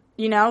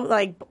 You know,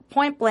 like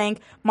point blank,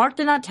 Mark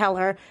did not tell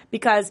her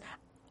because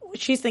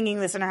she's thinking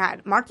this in her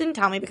head. Mark didn't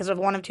tell me because of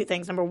one of two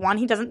things. Number one,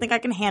 he doesn't think I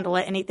can handle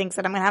it, and he thinks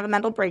that I'm going to have a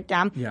mental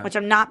breakdown, which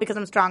I'm not because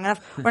I'm strong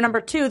enough. Or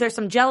number two, there's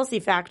some jealousy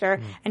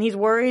factor, and he's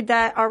worried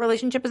that our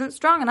relationship isn't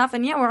strong enough,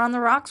 and yeah, we're on the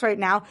rocks right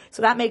now.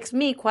 So that makes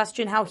me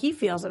question how he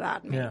feels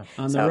about me. Yeah.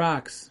 On the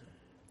rocks.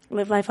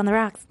 Live life on the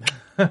rocks.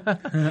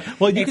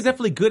 Well, you could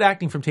definitely good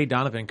acting from Tate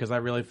Donovan because I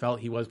really felt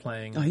he was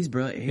playing. Oh, he's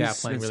brilliant. Yeah,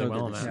 He's playing been really so well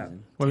good in this that.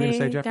 season. What were you going to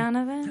say, Hey, Jeffrey?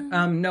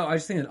 Donovan. No, I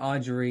just think that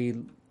Audrey,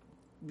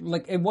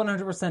 like, it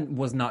 100%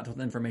 was not told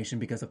information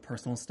because of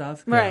personal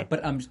stuff. Right.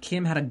 But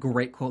Kim had a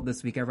great quote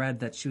this week. I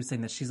read that she was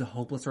saying that she's a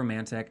hopeless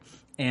romantic,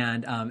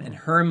 and in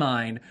her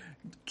mind,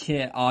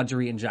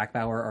 Audrey and Jack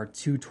Bauer are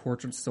two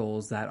tortured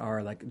souls that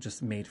are like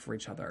just made for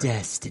each other.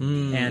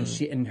 Destiny. And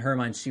she, in her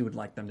mind, she would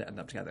like them to end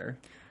up together.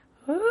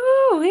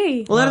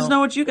 Ooh-wee. Well, let us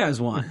know what you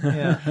guys want.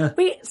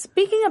 Wait,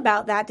 speaking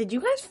about that, did you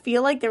guys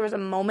feel like there was a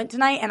moment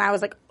tonight, and I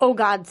was like, oh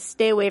God,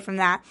 stay away from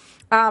that,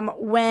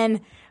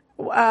 when...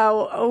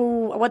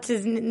 what's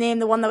his name?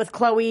 The one that was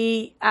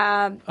Chloe.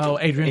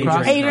 Adrian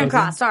Cross. Adrian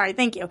Cross. Sorry,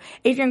 thank you.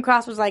 Adrian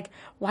Cross was like,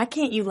 "Why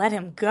can't you let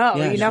him go?"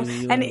 Yeah, you know,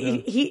 you and let him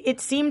go.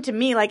 it seemed to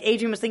me like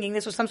Adrian was thinking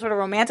this was some sort of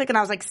romantic, and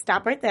I was like,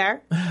 "Stop right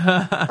there."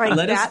 Like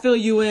Let us that. fill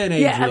you in,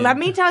 Adrian. Yeah, let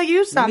me tell you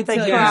Let me something.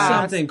 tell you Cross.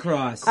 something,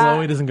 Cross.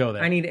 Chloe doesn't go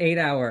there. I need 8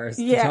 hours.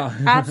 to Yeah, talk.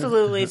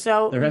 absolutely.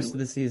 So the rest of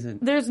the season.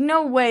 there's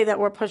no way that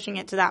we're pushing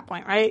it to that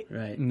point, right?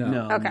 Right. No.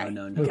 No, Okay.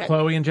 no. With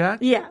Chloe and Jack?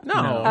 Yeah. No,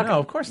 Okay. no,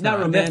 of course Not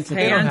not. romantic. The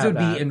They don't fans have would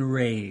be that.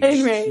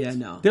 enraged. Yeah,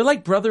 no. They're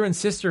like brother and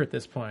sister at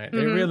this point.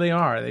 They really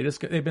are.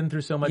 They've been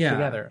through so much Yeah.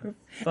 together.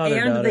 Father,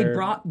 And they daughter.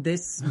 brought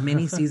this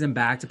mini season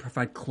back to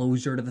provide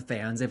closure to the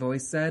fans. They've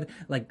always said,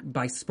 like,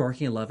 by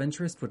sparking a love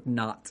interest would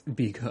not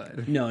be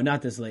good. No,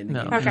 not this late in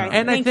the game. Okay.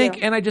 And I Thank think,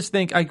 you. and I just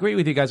think, I agree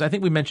with you guys. I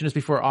think we mentioned this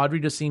before. Audrey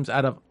just seems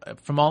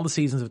from all the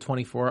seasons of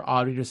 24,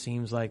 Audrey just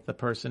seems like the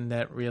person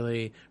that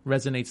really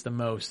resonates the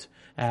most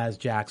as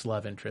Jack's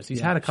love interest.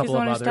 He's had a couple the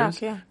of one who's others,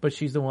 stuck, yeah. but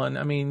she's the one.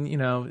 I mean,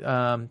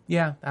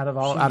 out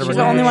of She's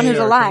the only one who's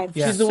alive.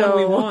 Yeah. She's the one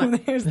we So,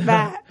 want. There's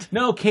that.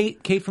 No,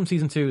 Kate from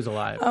season 2 is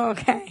alive.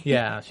 Okay.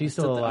 Yeah, she's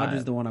still alive.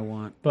 Audrey's the one I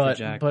want. for But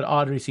Jack.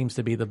 Audrey seems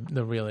to be the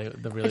really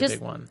I just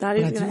big one. thought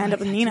he was going to end up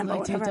with Nina, I but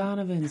like Tate whatever.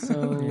 Donovan,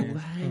 so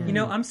You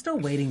know, I'm still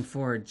waiting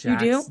for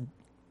Jack's... do?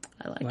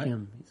 I like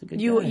him. He's a good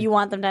You guy. you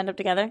want them to end up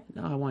together?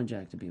 No, I want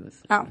Jack to be with.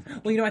 Oh.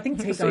 Well, you know, I think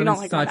Tate So you Donovan don't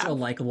is like such that. a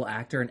likable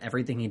actor and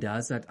everything he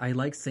does that I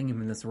like seeing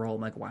him in this role.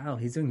 I'm like, wow,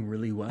 he's doing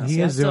really well.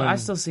 He I is still, doing- I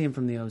still see him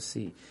from the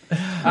OC.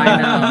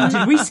 I know.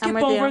 Did we skip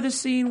with over you. the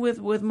scene with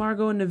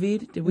Margot and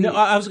Naveed? Did we? No,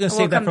 I was going to We'll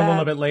save that come for a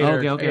little back. bit later.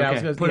 Okay, Yeah, I okay.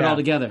 was gonna- Put it all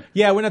together.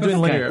 Yeah, we're not doing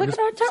linear. Look Just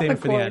at our topic save it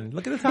for the board. end.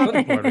 Look at the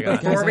topic board we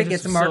got. Before we I'm get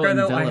just to Marco, so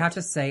though, I enveloped. have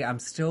to say I'm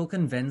still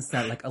convinced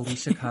that like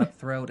Alicia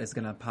Cutthroat is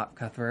gonna pop.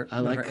 Cutthroat. I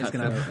like is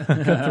gonna,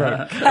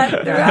 Cutthroat.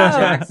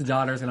 Jack's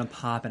daughter is gonna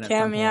pop in at Kim,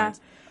 some point. yeah.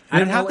 I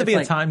It'd don't have know to if, be a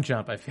like- time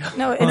jump, I feel.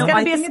 No, it's No, going to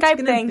I be a think it's Skype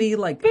gonna thing. be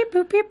like- beep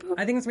boop beep boop.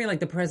 I think it's gonna be like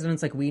the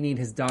president's like, we need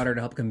his daughter to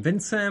help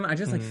convince him. I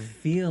just like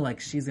feel like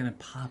she's gonna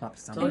pop up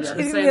somewhere. She's I've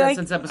gonna been be saying that like-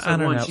 since I episode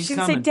don't 1. know. She's She's going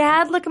to say, coming.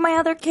 Dad, look at my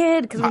other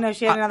kid, because we know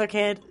she had another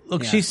kid.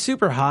 Look, Yeah. she's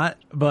super hot,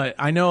 but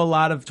I know a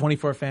lot of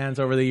 24 fans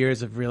over the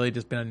years have really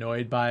just been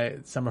annoyed by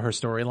some of her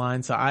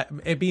storylines. So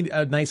it'd be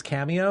a nice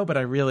cameo, but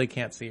I really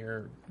can't see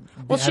her.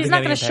 Well, she's having not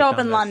any going to impact show up on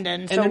in this.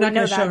 London, And so they're we not know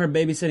going to show that. her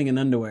babysitting in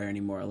underwear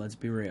anymore. Let's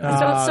be real. So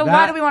why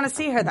that- do we want to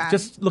see her then?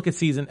 Just look at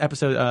season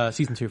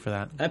 2 for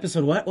that.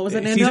 Episode what? What was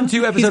that? Season 2,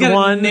 He's episode got it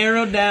 1.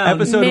 narrowed down.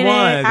 Episode Minute, 1.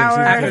 I think hour,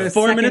 season after two. the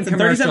 4 second minutes and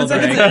commercial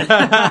 37 break.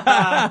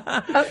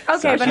 seconds.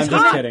 Okay, but I'm she's just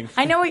not, kidding.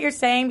 I know what you're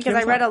saying because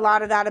I read a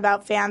lot of that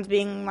about fans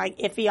being like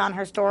iffy on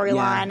her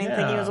storyline and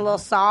thinking it was a little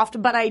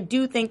soft. But I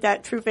do think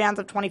that true fans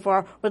of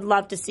 24 would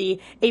love to see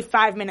a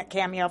 5-minute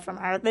cameo from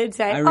her. They'd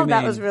say, "Oh,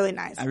 that was really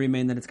nice." I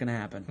remain that it's going to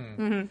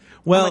happen.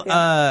 Well,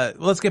 with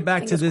you. let's get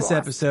back to Fingers this crossed.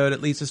 episode,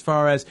 at least as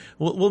far as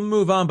we'll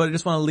move on. But I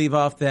just want to leave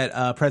off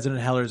that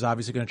President Heller is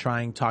obviously going to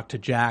try and talk to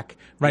Jack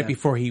right Yeah.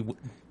 before he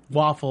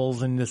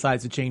waffles and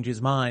decides to change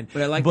his mind.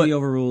 But I like that he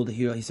overruled.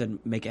 He said,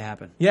 make it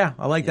happen. Yeah,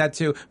 I like that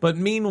too. But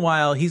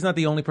meanwhile, he's not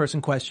the only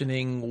person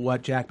questioning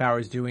what Jack Bauer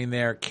is doing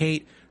there.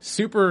 Kate,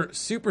 super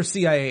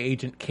CIA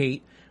agent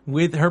Kate,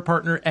 with her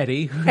partner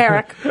Eddie,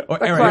 Eric. or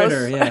But Eric close.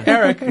 Ritter, yeah.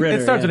 Eric. Ritter,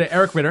 It starts yeah. with it,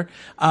 Eric Ritter.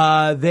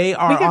 They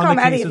are We can on call the him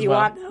Eddie case if as you well.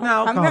 want, though. No,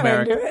 I'll I'm call him gonna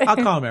Eric. do it. I'll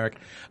call him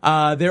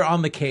Eric. They're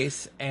on the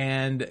case,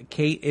 and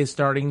Kate is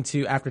starting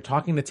to, after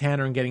talking to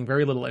Tanner and getting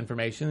very little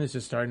information, is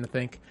just starting to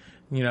think,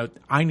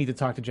 I need to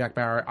talk to Jack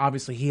Bauer.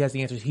 Obviously, he has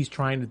the answers. He's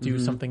trying to do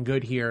something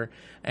good here,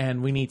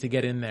 and we need to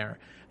get in there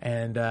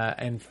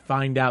and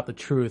find out the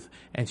truth.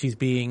 And she's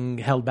being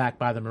held back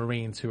by the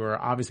Marines, who are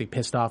obviously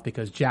pissed off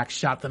because Jack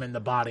shot them in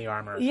the body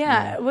armor.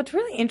 Yeah, what's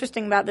really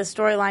interesting about this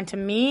storyline to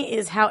me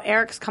is how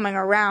Eric's coming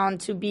around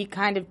to be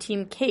kind of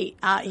Team Kate.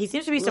 He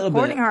seems to be little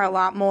supporting bit. her a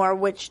lot more,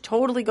 which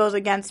totally goes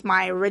against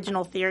my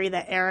original theory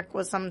that Eric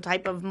was some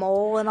type of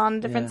mole and on a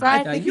different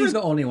side. You were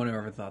the only one who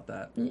ever thought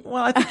that.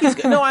 Well, I think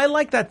he's no. I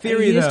like that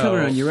theory. He is though. coming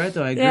around. You're right,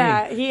 though. I agree.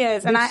 Yeah, he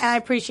is, and I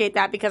appreciate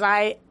that because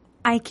I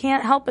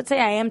can't help but say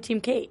I am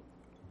Team Kate.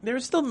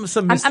 There's still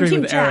some I'm mystery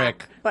Team with Jack,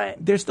 Eric.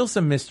 but There's still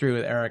some mystery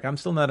with Eric. I'm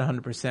still not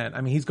 100%.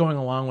 I mean, he's going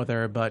along with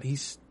her, but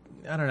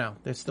I don't know.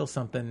 There's still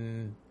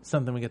something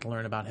we get to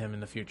learn about him in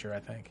the future, I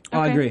think. Oh,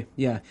 I Okay. agree.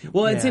 Yeah.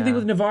 Well, and same thing Yeah.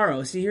 with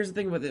Navarro. See, here's the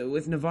thing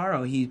with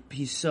Navarro.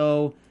 He's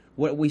so.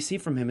 What we see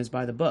from him is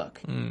by the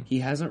book. He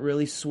hasn't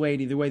really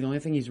swayed either way. The only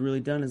thing he's really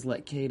done is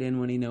let Kate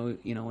in when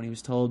when he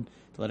was told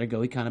to let her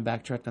go. He kind of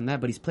backtracked on that,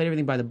 but he's played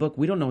everything by the book.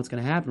 We don't know what's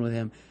going to happen with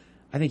him.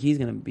 I think he's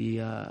going to be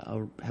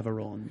have a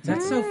role in.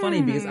 That's so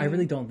funny because I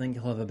really don't think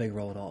he'll have a big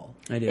role at all.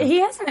 I do. he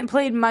hasn't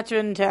played much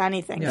into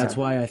anything. That's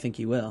so. why I think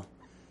he will.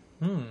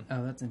 Oh,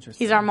 that's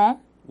interesting. He's our mole.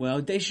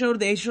 Well, they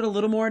showed a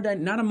little more,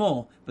 not a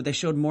mole, but they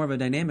showed more of a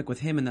dynamic with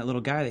him and that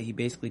little guy that he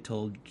basically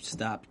told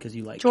stop because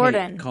you like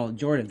Jordan. Kate. Call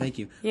Jordan. Thank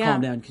you. Yeah.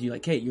 Calm down because you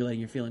like Kate. You're letting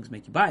your feelings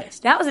make you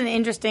biased. That was an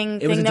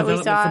interesting It was thing a that we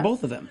development saw for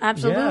both of them.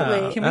 Absolutely.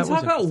 Yeah. Can That we was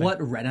talk about interesting.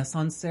 what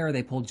Renaissance era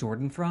they pulled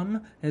Jordan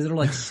from? His little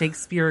like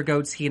Shakespeare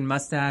goatee and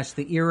mustache,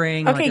 the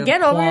earring. Okay, like, a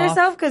get over cloth.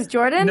 yourself because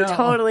Jordan No.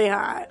 totally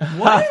hot.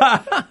 What?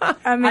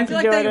 I'm I into feel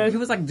like Jordan. he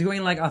was like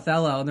doing like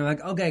Othello, and they're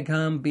like, okay,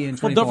 come be in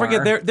 24. Well,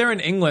 don't forget they're in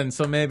England,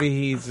 so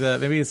maybe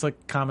maybe it's like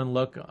common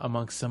look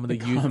amongst some of the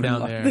youth common down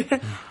look. there.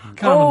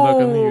 Common look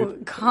on the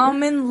youth.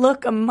 Common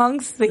look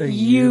amongst the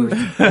youth.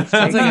 Sounds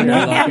like a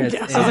Man, good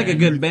Sounds like a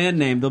good band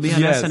name. They'll be on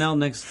Yes. SNL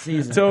next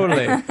season.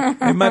 Totally.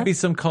 It might be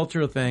some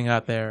cultural thing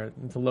out there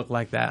to look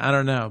like that. I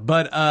don't know.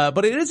 But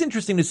it is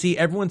interesting to see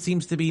everyone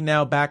seems to be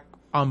now back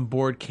on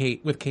board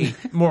with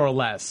Kate, more or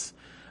less.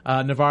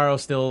 Navarro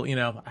still,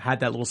 had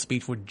that little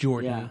speech with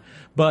Jordan. Yeah.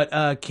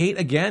 But Kate,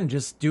 again,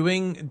 just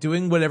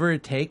doing whatever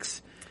it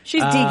takes.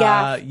 She's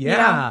DGAF.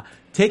 Yeah.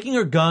 Taking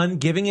her gun,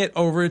 giving it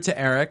over to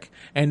Eric,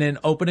 and then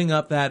opening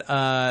up that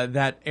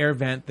air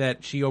vent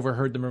that she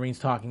overheard the Marines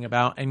talking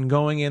about, and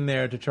going in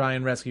there to try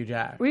and rescue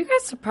Jack. Were you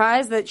guys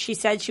surprised that she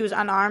said she was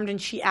unarmed and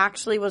she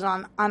actually was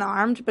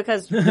unarmed?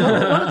 Because what was the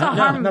harm?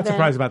 I'm not then?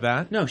 surprised about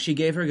that. No, she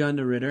gave her gun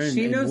to Ritter. And,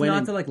 She and knows went not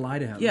and- to lie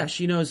to him. Yeah,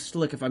 she knows.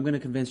 Look, if I'm going to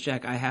convince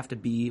Jack, I have to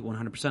be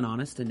 100%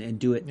 honest and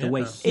do it the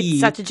way It's he.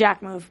 such a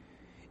Jack move.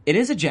 It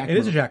is a Jack. It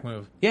is a Jack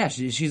move. Yeah,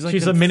 she's like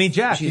She's a mini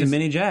Jack. She's a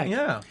mini Jack.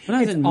 Yeah. Well,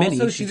 not even mini.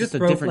 Also, she's she just a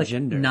broke different like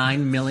gender.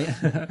 9 million.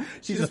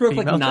 She just a broke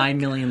like female 9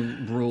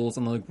 million rules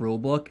on the rule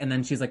book, and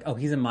then she's like, "Oh,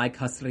 he's in my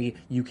custody.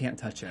 You can't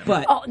touch him."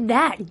 But Oh,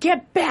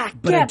 get back,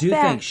 But get I do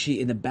back. think she,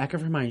 in the back of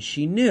her mind,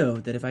 she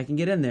knew that if I can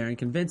get in there and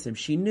convince him,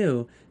 she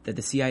knew that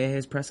the CIA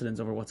has precedence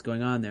over what's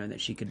going on there, and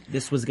that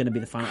this was going to be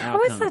the final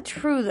How is outcome. that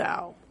true,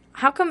 though?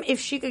 How come if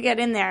she could get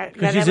in there?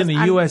 Because she's in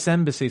the U.S.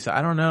 embassy, so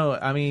I don't know.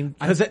 I mean,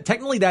 because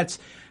technically that's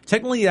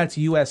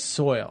U.S.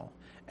 soil,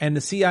 and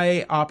the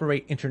CIA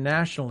operate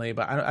internationally.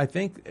 But I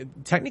think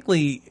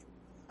technically,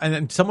 and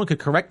then someone could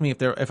correct me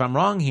if I'm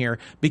wrong here,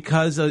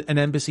 because an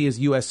embassy is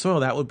U.S. soil,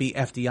 that would be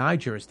FDI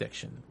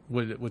jurisdiction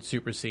would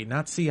supersede,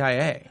 not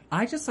CIA.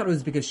 I just thought it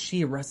was because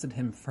she arrested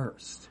him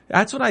first.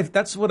 That's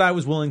what I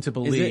was willing to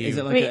believe. Is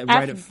it like Wait, a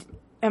right of?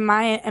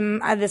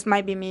 this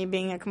might be me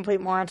being a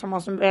complete moron, so I'm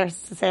almost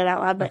embarrassed to say it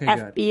out loud, but Okay,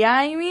 good.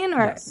 FBI, you mean?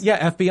 Or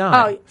Yeah, FBI.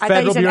 Oh, I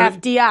thought you said Bureau-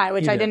 FDI,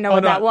 which I didn't know Oh,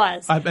 what no, that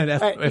was. I meant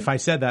But- if I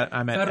said that,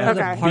 I meant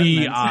Federal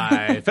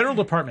FBI. Federal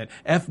Department.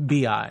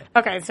 FBI.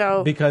 Okay,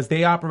 so Because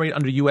they operate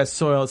under U.S.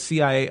 soil,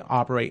 CIA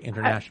operate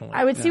internationally.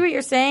 I would see what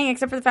you're saying,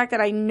 except for the fact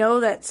that I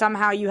know that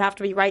somehow you have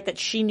to be right that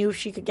she knew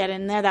she could get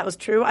in there. That was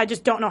true. I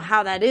just don't know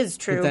how that is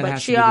true, that but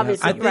has she to be the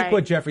obviously I think right.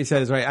 what Jeffrey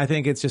said is right. I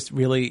think it's just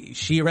really,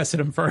 she arrested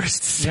him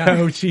first. So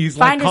Yeah. she's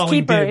like Finders calling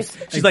keepers.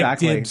 dibs. She's like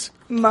Exactly. dibs.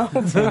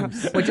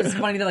 Which is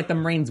funny that like the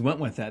Marines went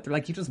with it. They're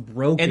like, you just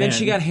broke And then in.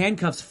 she got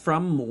handcuffs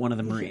from one of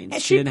the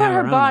Marines. she didn't put have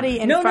her own. body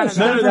in No, front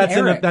no, of no, him.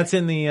 no, Eric. That's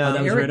in the,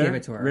 That was Eric Ritter? gave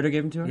it to her. Ritter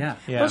gave him to her? Yeah.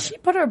 yeah. Well, she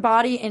put her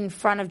body in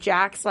front of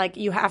Jack's, like,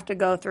 you have to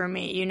go through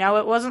me. You know,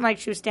 it wasn't like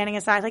she was standing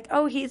aside, like,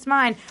 oh, he's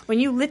mine. When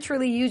you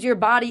literally use your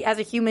body as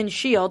a human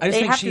shield, I just they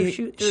think have to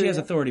shoot through she has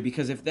you. authority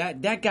because if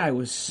that guy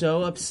was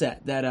so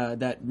upset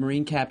that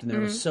Marine captain there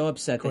was so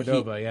upset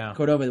Cordova, that yeah.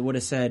 Cordova would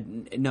have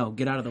said no,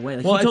 get out of the way.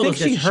 Like, Well, he I told think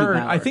those guys she to shoot heard.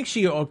 Bauer. I think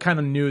she kind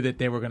of knew that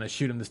they were going to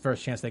shoot him this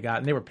first chance they got,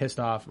 and they were pissed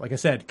off. Like I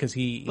said, because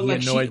he But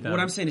like annoyed them. what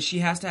I'm saying is she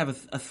has to have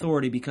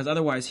authority because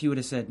otherwise he would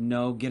have said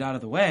no, get out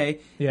of the way.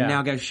 Yeah.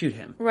 Now got to shoot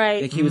him.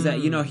 Right. Like he was that.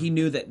 He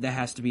knew that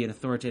has to be an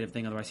authoritative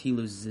thing. Otherwise he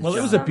loses his Well, it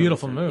job. was a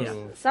beautiful move. Yeah.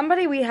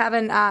 Somebody we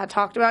haven't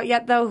talked about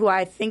yet, though, who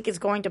I think is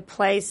going to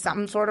play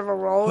some sort of a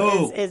role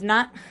Who? is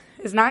not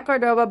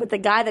Cordova, but the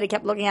guy that I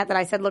kept looking at that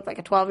I said looked like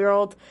a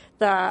 12-year-old.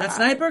 That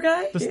sniper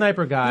guy. The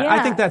sniper guy. Yeah.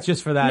 I think that's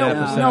just for that No,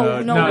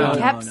 episode. no, we no,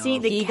 kept no.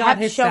 seeing. They He kept got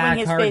his showing SAG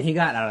his card. face. He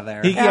got out of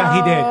there. He I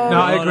did.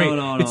 No, I agree.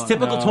 no, It's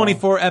typical no.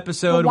 24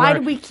 episode. Why where,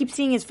 did we keep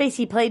seeing his face?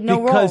 He played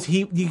no because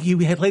role.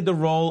 he had played the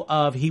role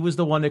of he was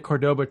the one that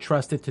Cordova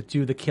trusted to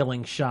do the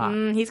killing shot.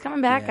 He's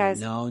coming back, guys.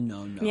 No.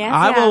 Yes,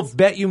 I will yes.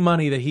 bet you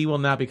money that he will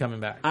not be coming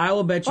back. I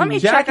will bet you. Let me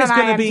Jack check is on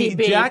going to be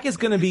IMDb. Jack is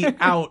going to be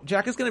out.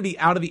 Jack is going to be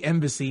out of the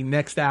embassy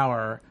next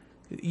hour.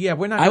 Yeah,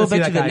 we're not. I Gonna will see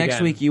bet you that that guy next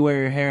again. week you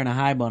wear your hair in a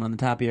high bun on the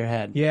top of your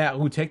head. Yeah,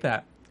 ooh, take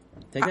that.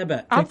 Take that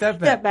bet. I'll Take that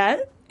take that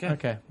bet.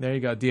 Okay, there you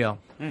go. Deal.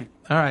 All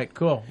right,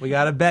 cool. We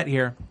got a bet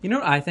here. You know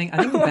what I think? I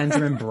think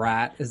Benjamin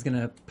Bratt is going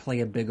to play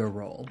a bigger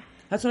role.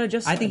 That's what I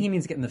just said. I think he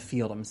needs to get in the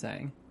field, I'm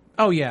saying.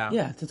 Oh yeah.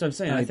 Yeah, that's what I'm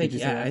saying. Oh, I think. did you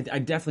say that? I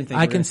definitely think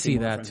I we're can gonna see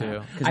more that, from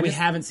him. too. Because we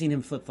haven't seen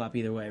him flip flop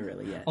either way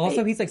really yet.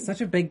 Also, he's like such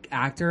a big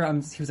actor. He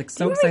was like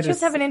so Didn't we excited.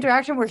 just have an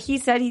interaction where he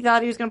said he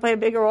thought he was going to play a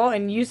bigger role,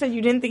 and you said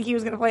you didn't think he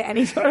was going to play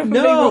any sort of a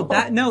big role?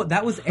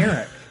 that was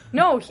Eric.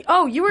 No,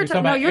 you were talking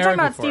no, about you were talking Eric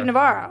about before. Steve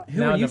Navarro. Who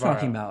Now are you Navarro.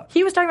 talking about?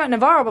 He was talking about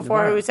Navarro before,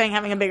 Navarro. who was saying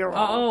having a bigger role.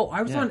 Oh,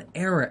 I was on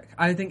Eric.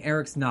 I think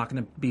Eric's not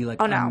going to be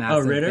like Oh, no. a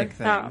massive Ritter? big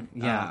thing. No.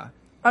 Yeah.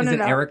 Oh, Is no, it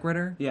no. Eric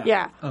Ritter?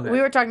 Yeah, Okay. we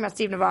were talking about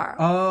Steve Navarro,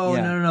 Oh,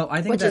 Yeah. no.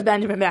 I think which is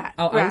Benjamin Bratt.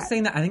 Oh, I was Bratt.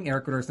 saying that I think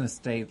Eric Ritter's going to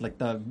stay like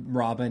the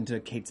Robin to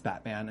Kate's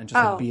Batman and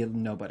just Oh. like, be a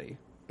nobody.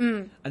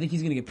 I think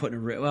he's going to get put in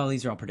a well.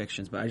 These are all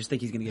predictions, but I just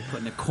think he's going to get put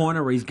in a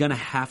corner where he's going to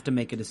have to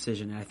make a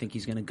decision, and I think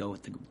he's going to go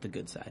with the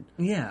good side.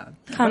 Yeah.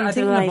 Come But I to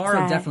think the light Navarro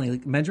side. definitely,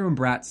 like, Benjamin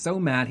Bratt's so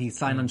mad he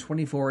signed on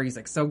 24. He's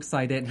like so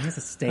excited. And he has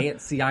to stay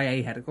at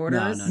CIA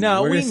headquarters. No.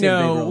 No, We're we gonna see a big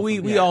know. role We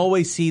from we him.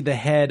 always see the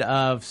head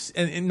of,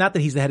 and not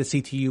that he's the head of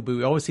CTU, but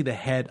we always see the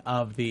head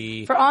of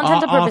the. For all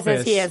intents and purposes,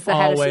 office he is the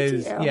head of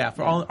always, CTU. Yeah,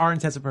 for all our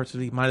intents and purposes,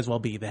 he might as well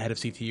be the head of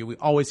CTU. We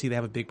always see they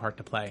have a big part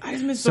to play. I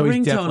just miss so the he's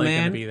ringtone, definitely going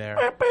to man. be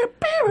there.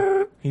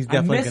 He's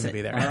definitely miss going to it.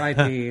 be there.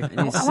 R.I.P. I need to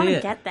I want see to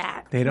it. get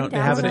that. They don't. They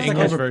Download have an it.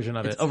 English version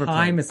of it. It's overplayed.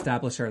 Time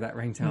establisher, that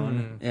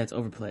ringtone. Yeah, it's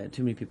overplayed.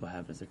 Too many people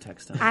have it as their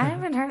text tone. I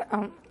haven't heard.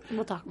 Oh,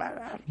 we'll talk about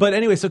it. But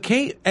anyway, so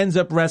Kate ends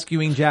up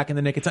rescuing Jack in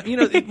the nick of time. You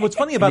know, what's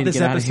funny about need to this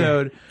get out of here.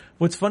 episode,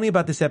 what's funny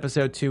about this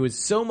episode too, is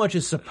so much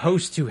is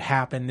supposed to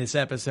happen this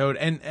episode,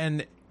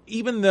 and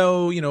even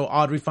though,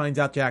 Audrey finds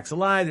out Jack's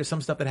alive, there's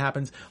some stuff that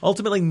happens.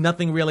 Ultimately,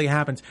 nothing really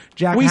happens.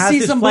 Jack We has see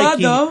this some flight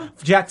blood,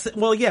 key. though.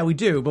 Well, yeah, we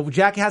do. But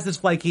Jack has this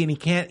flight key, and he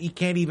can't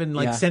even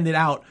Yeah. send it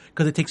out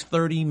because it takes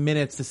 30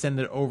 minutes to send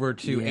it over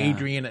to Yeah.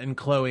 Adrian and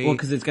Chloe. Well,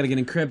 because it's got to get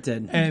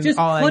encrypted. and Just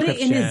all put it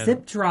in a encryption.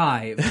 zip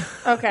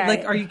drive. Okay.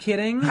 Like, are you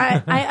kidding?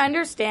 I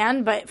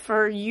understand, but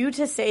for you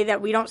to say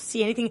that we don't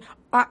see anything,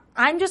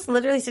 I'm just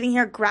literally sitting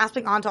here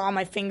grasping onto all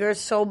my fingers,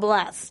 so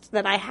blessed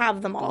that I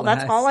have them all.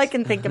 That's all I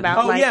can think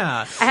about. Oh,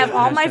 yeah. I have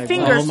all my Hashtag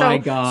fingers, oh my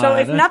so God.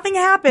 if nothing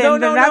happened, No,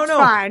 then that's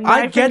fine. My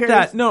I get fingers-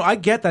 that. No, I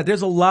get that.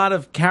 There's a lot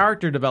of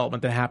character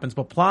development that happens,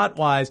 but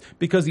plot-wise,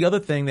 because the other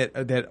thing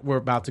that we're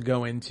about to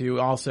go into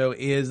also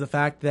is the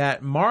fact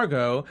that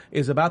Margot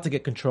is about to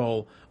get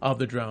control of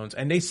the drones,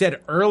 and they said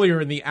earlier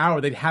in the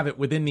hour they'd have it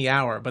within the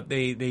hour, but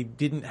they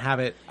didn't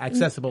have it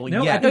accessible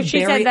No, yet. at the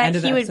she very said that end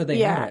of the he would. episode, they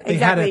Yeah, had it. They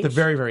exactly. had it at the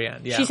very, very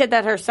end. Yeah. She said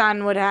that her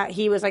son would.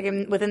 He was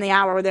within the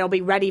hour where they'll be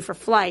ready for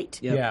flight,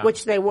 Yeah.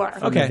 which they were.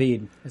 Okay.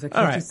 Naveed. It's like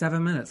All right.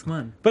 57 minutes. Come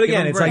on. But Give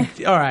again, him a it's break.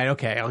 like, all right,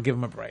 okay, I'll give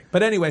him a break.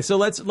 But anyway, so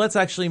let's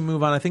actually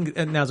move on. I think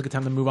now's a good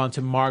time to move on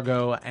to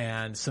Margot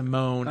and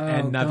Simone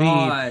and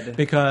Naveed, God.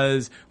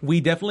 because we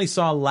definitely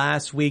saw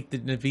last week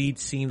that Naveed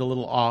seemed a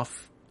little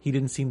off. He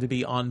didn't seem to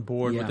be on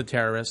board Yeah. with the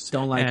terrorists.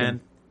 Don't like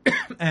him.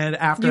 And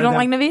after You don't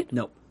them- like Naveed?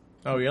 Nope.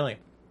 Oh, really?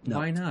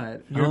 Why not? I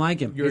don't like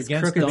him. You're He's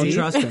against crooked. Don't Naveed?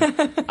 trust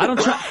him. I don't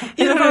trust.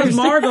 Even if I was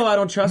Margot, I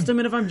don't trust him.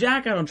 And if I'm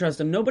Jack, I don't trust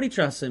him. Nobody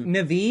trusts him.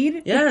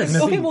 Naveed? Yes.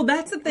 Okay, well,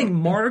 that's the thing.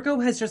 Margot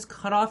has just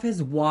cut off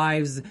his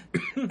wife's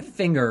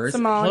fingers.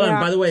 Simone, Hold on. yeah.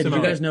 By the way, Simone.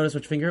 did you guys notice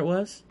which finger it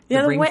was?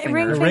 Yeah, the ring ring, finger.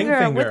 ring The ring finger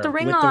finger. with the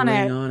ring With on the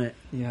it. ring on it.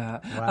 Yeah.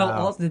 Wow.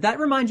 Oh, also, did that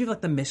remind you of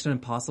like the Mission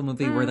Impossible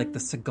movie where like the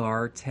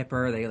cigar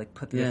tipper, they like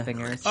put their Yeah.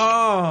 fingers?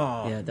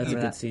 Oh. Yeah, that's a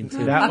good scene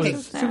too. That Okay,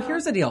 was... so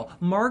here's the deal.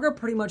 Margot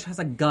pretty much has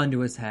a gun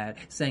to his head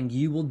saying,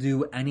 you will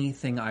do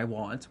anything I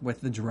want with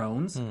the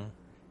drones.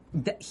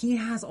 That he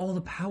has all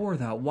the power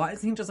though. Why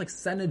doesn't he just like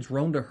send a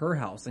drone to her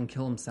house and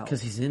kill himself? Because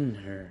he's in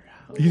her.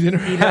 He's in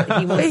He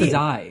wants to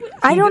die.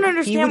 I don't He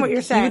understand would- what you're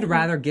He saying. would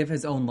rather give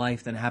his own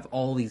life than have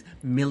all these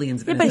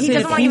millions of Yeah, but he innocent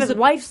doesn't people. want to give his He's-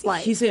 wife's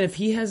life. He's saying if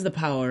he has the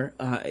power,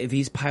 if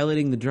he's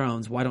piloting the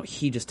drones, why don't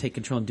he just take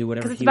control and do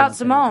whatever Because it's he about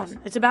wants anyways?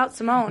 Simone. It's about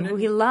Simone, who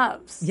he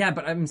loves. Yeah,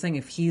 but I'm saying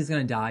if he's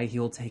gonna die, he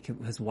will take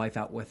his wife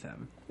out with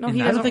him. No, And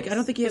he that's- doesn't. I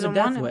don't think he has a doesn't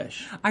death want him.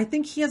 wish. I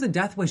think he has a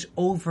death wish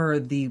over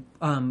the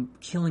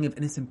killing of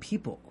innocent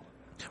people.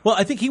 Well,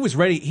 I think he was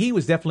ready. He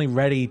was definitely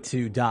ready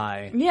to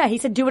die. Yeah, he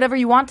said, "Do whatever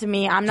you want to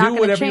me. I'm not Do going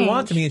to whatever change." you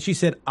want to me. And she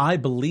said, I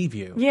believe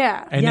you.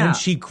 Yeah. And Yeah. then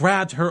she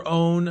grabbed her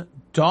own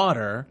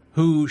daughter,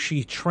 who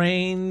she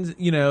trained,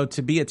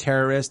 to be a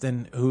terrorist,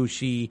 and who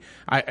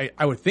I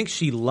would think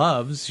she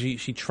loves. She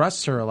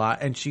trusts her a lot.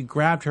 And she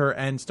grabbed her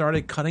and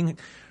started cutting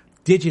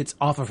digits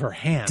off of her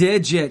hand.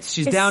 Digits.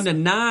 She's down to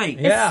 9.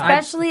 Yeah.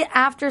 Especially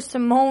after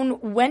Simone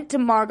went to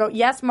Margot.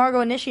 Yes, Margot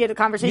initiated a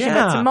conversation,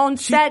 Yeah, but Simone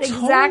she said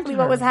told exactly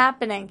what her. was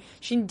happening.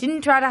 She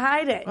didn't try to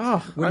hide it.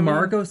 When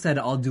Margot said,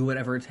 "I'll do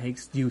whatever it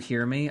takes," do you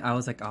hear me? I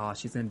was like, "Oh,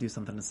 she's gonna do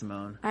something to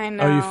Simone." I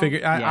know. Oh, you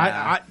figured?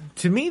 Yeah. I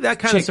to me, that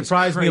kind of Chick is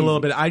surprised me a crazy.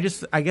 little bit.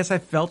 I guess I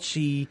felt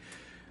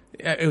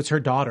it was her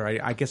daughter.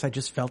 I guess I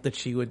just felt that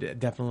she would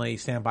definitely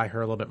stand by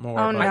her a little bit more.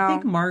 Oh, but- no. I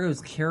think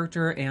Margot's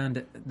character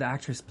and the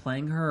actress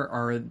playing her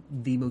are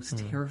the most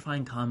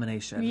terrifying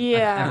combination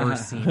Yeah. I've ever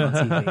seen on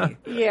TV.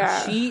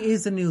 Yeah. She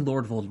is the new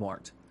Lord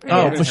Voldemort. Oh,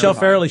 Yeah. Michelle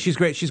Farrelly, she's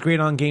great. She's great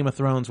on Game of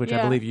Thrones, which I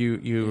Yeah. believe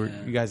you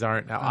guys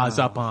aren't as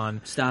up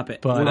on. Stop it.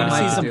 But, We're going to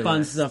uh, see some do fun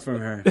this. stuff from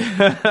her. More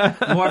Yeah, fun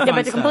but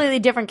it's a stuff. completely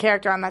different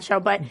character on that show.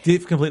 But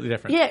Completely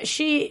different. yeah,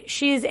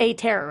 she's a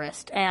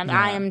terrorist, and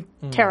I am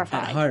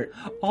terrified. Heart.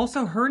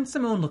 Also, her and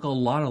Simone look a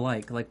lot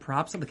alike. Like,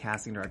 props to the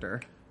casting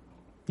director.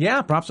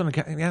 Yeah, props on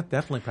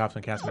definitely props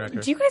on casting director.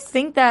 Do you guys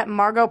think that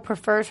Margot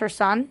prefers her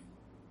son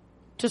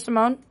to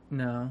Simone?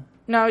 No.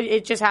 No,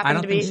 it just I happened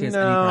don't to think be. she has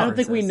No. any I don't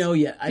think we preferences. know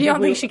yet. You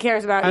don't think she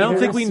cares about it? I don't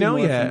either? think we see know more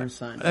from yet. her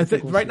son. I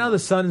think we'll right see now more. the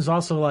son's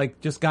also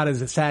just got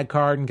his SAG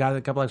card and got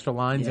a couple extra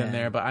lines in Yeah.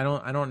 there, but I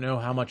don't know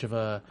how much of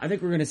a. I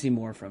think we're going to see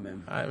more from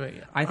him. I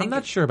I'm think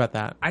not sure about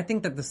that. I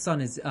think that the son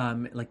is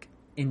like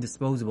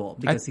indisposable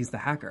because he's the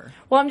hacker.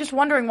 Well, I'm just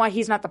wondering why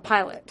he's not the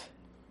pilot.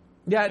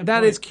 Yeah,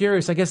 that is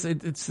curious. I guess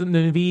it's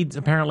Naveed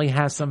apparently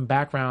has some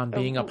background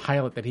being a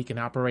pilot that he can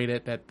operate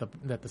it that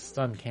the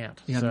son can't.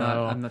 Yeah, so,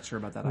 I'm not sure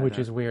about that which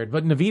either. is weird.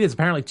 But Naveed is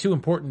apparently too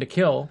important to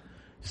kill.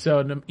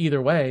 So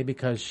either way,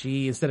 because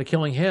she instead of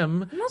killing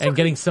him and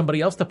getting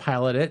somebody else to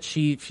pilot it,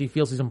 she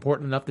feels he's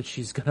important enough that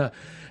she's gonna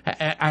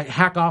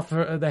hack off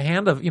the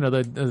hand of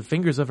the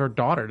fingers of her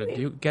daughter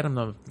to get him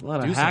to A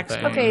lot of do hacks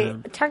something. going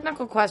Okay,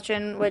 technical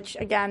question, which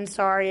again,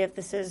 sorry if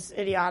this is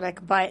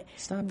idiotic, but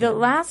Stop the it.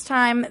 last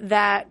time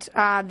that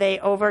they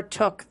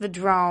overtook the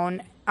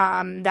drone,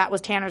 that was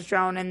Tanner's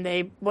drone, and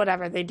they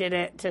did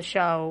it to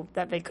show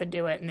that they could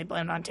do it, and they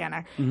blamed it on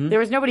Tanner. Mm-hmm. There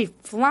was nobody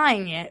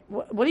flying it.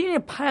 What do you need a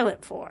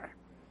pilot for?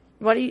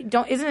 What do you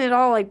don't? Isn't it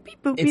all like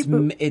beep boop beep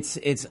boop?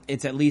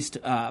 It's at least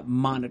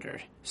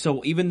monitored.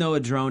 So even though a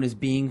drone is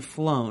being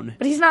flown,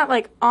 But he's not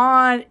like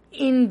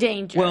in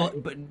danger. well,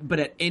 but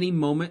at any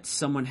moment,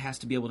 someone has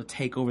to be able to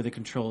take over the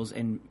controls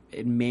and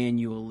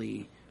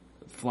manually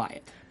fly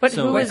it. But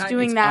So who is it's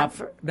doing that? up-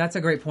 For, That's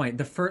a great point.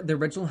 The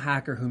original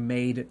hacker who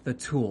made the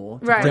tool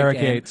to Right. break Derek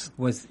in Yates.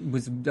 was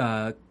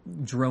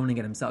droning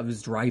it himself. He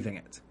was driving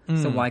it.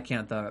 So why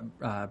can't the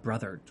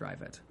brother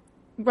drive it?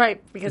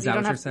 right, because Is you that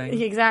don't what have you're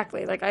saying?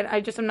 Exactly. Like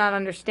I just am not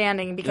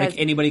understanding because Like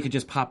anybody could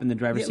just pop in the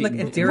driver's seat. Like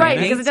and if Derek Right,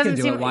 Yates because it doesn't can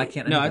do seem- it, why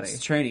can't no, anybody?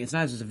 it's training. It's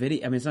not just a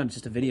video. I mean, it's not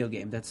just a video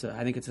game.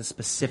 I think it's a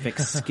specific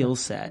skill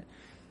set.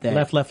 That,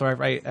 Left,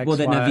 right, X, Well,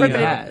 that Y. Naveed Right, but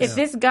has. if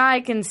this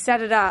guy can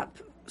set it up,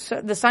 so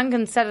the son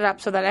can set it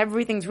up so that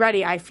everything's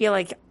ready, I feel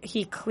like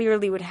he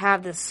clearly would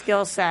have the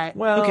skill set.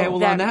 Well, Okay, well,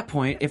 that- on that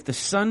point, if the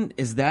son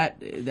is that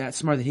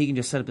smart that he can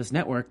just set up this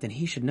network, then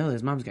he should know that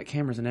his mom's got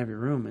cameras in every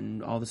room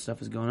and all this stuff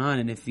is going on.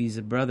 And if he's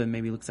a brother,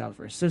 maybe he looks out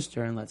for his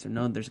sister and lets her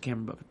know there's a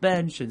camera above the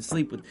bed, shouldn't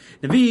sleep with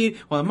Naveed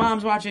while the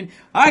mom's watching.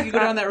 I could go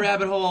down that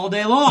rabbit hole all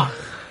day long.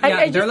 I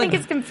they're just like- think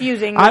it's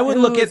confusing. I would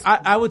look who's-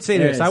 at. I would say It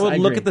this. is, I would I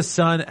look agree. at the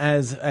son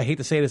as, I hate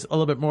to say this, a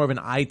little bit more of an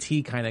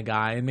IT kind of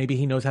guy, and maybe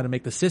he knows how to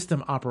make the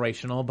system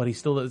operational, but he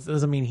still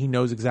doesn't mean he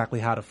knows exactly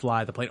how to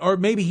fly the plane. Or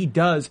maybe he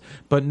does,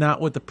 but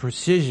not with the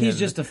precision He's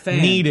just a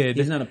fan. needed.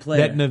 He's not a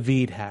player. That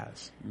Naveed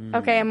has.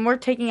 Okay, and we're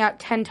taking out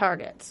 10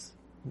 targets.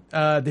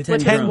 The 10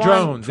 10 drones.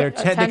 drones. They're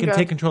 10 10. They can drones.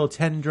 take control of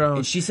 10 drones.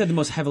 And she said the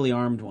most heavily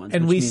armed ones.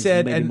 And which we means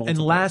said, maybe and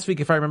multiple. last week,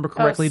 if I remember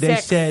correctly, they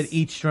 6. said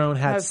each drone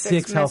had Has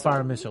 6 6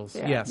 Hellfire missiles.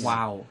 missiles. Yeah. Yes.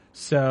 Wow.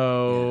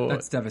 So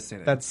That's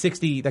devastating. That's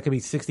 60. That could be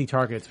 60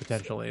 targets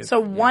potentially. So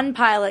one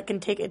pilot can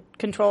take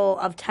control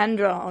of 10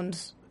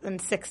 drones and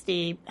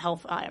 60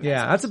 Hellfire.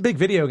 Yeah, that's a big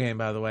video game,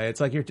 by the way.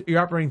 It's like you're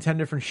operating 10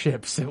 different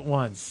ships at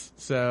once.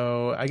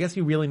 So I guess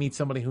you really need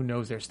somebody who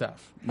knows their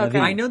stuff. Okay.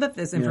 I know that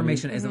this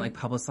information isn't Mm-hmm. like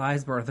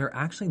publicized, but are there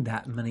actually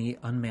that many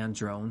unmanned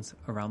drones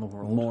around the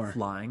world More.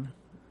 flying?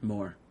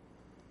 More.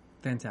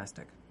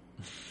 Fantastic.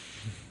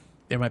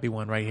 There might be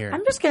one right here.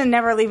 I'm just going to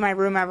never leave my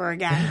room ever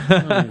again.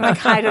 Like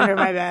hide under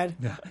my bed.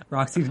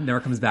 Roxy never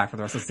comes back for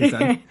the rest of the season.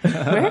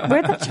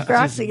 Where'd the chick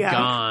Roxy go?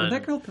 Where'd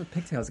that girl with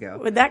pigtails go?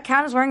 Would that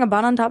count as wearing a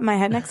bun on top of my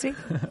head next week?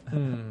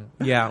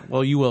 Yeah,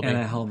 well, you will be. And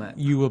a helmet.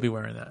 You will be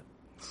wearing that.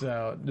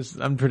 So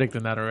I'm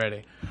predicting that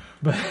already.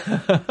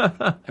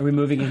 Are we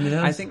moving into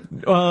those? I think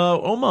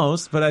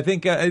Almost, but I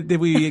think did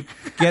we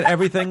get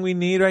everything we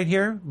need right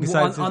here? well,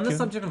 Besides on the two?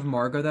 subject of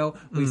Margot, though,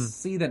 we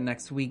see that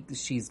next week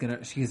she's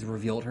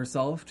revealed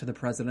herself to the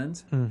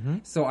president. Mm-hmm.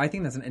 So I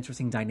think that's an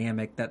interesting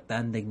dynamic that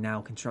then they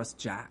now can trust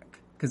Jack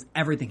because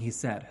everything he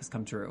said has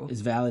come true.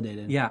 is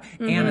validated. Yeah,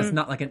 Mm-hmm. and it's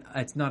not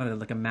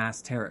like a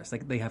mass terrorist.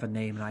 Like they have a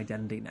name and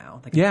identity now.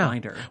 They can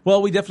find her.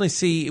 Well, we also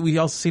see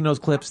in those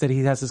clips that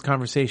he has this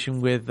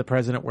conversation with the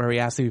president where he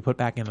asks to be put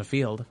back in the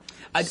field.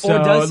 So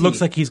or does it looks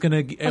he? like he's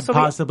going to so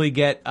possibly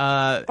get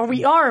Or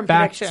we are in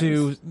back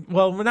predictions. to.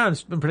 Well, we're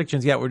not in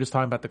predictions yet. We're just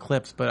talking about the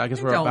clips, but I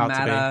guess we're don't about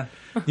matter.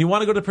 to be. You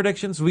want to go to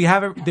predictions? We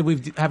have.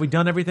 Have we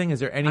done everything? Is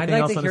there anything I'd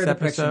like else to on hear this the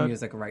prediction episode?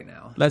 music right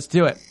now. Let's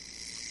do it.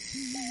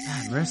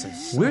 God,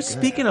 Marissa's We're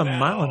speaking a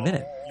mile a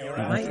minute.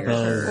 My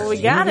ears. Well,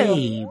 we got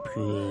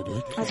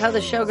to. That's how the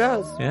show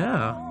goes.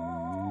 Yeah.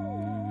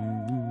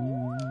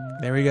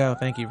 There we go.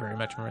 Thank you very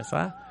much,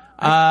 Marissa.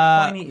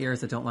 Tiny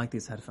ears that don't like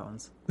these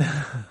headphones.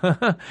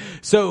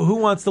 So who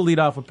wants to lead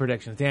off with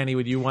predictions? Danny,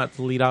 would you want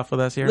to lead off with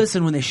us here?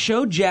 Listen, when they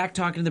showed Jack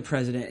talking to the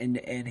president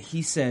and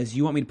he says,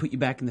 "You want me to put you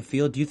back in the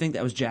field?" Do you think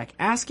that was Jack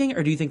asking,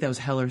 or do you think that was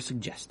Heller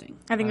suggesting,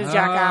 I think it was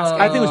Jack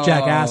asking. I think it was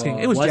Jack asking.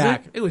 It was, Was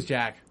Jack. it? It was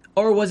Jack.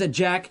 or was it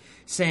Jack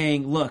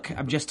saying, "Look,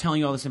 I'm just telling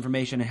you all this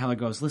information," and Heller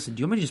goes, "Listen,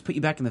 do you want me to just put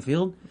you back in the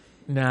field?"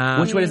 Nah.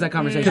 Which way does that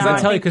conversation Because go? I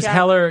tell you, think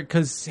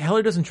because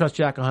Heller doesn't trust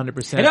Jack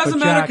 100%. It doesn't but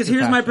matter Jack because is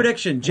here's my passionate.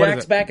 prediction: What is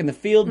Jack's it? back in the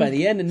field by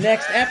the end of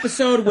next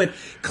episode with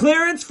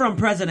clearance from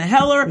President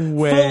Heller.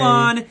 Way. Full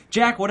on,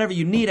 Jack. Whatever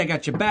you need, I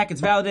got your back. It's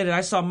validated.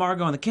 I saw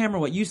Margot on the camera.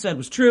 What you said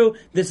was true.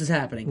 This is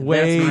happening.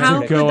 Way That's my to How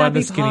prediction. go could that on be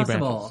the skinny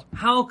possible? branches.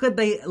 How could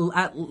they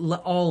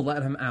all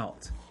let him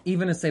out,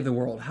 even to save the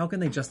world? How can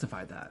they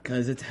justify that?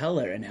 Because it's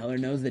Heller, and Heller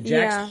knows that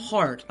Jack's Yeah.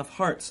 heart of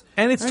hearts.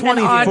 And it's And then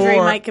 24. Audrey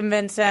might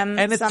convince him.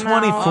 and it's somehow.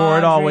 24.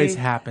 It always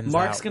Audrey, happens.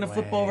 Mark's that going to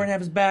flip way. over and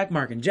have his back.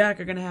 Mark and Jack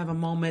are going to have a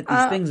moment.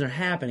 These things are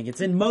happening.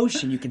 It's in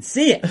motion. You can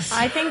see it.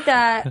 I think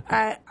that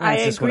I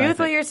That's just what agree I with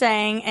what think. you're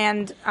saying,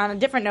 and on a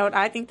different note,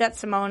 I think that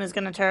Simone is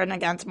going to turn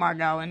against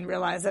Margot and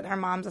realize that her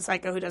mom's a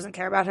psycho who doesn't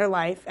care about her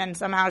life, and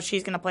somehow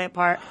she's going to play a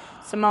part.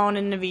 Simone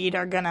and Naveed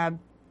are going to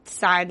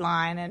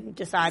sideline and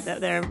decide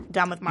that they're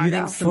done with Margot. You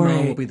think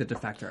Simone will be the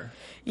defector?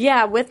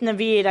 Yeah, with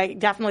Naveed, I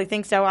definitely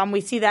think so.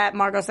 We see that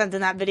Margot sent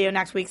in that video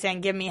next week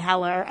saying, "Give me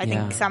Heller." I Yeah.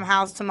 think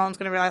somehow Simone's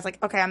going to realize, like,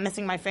 okay, I'm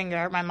missing my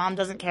finger. My mom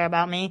doesn't care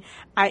about me.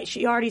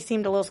 She already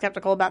seemed a little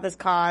skeptical about this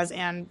cause,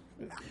 and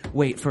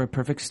Wait, for a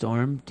perfect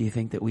storm, do you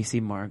think that we see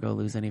Margot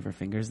lose any of her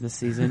fingers this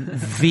season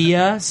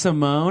via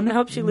Simone? I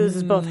hope she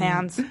loses both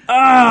hands.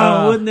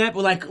 Oh, wouldn't that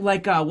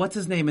like what's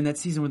his name in that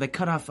season where they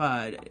cut off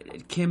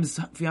Kim's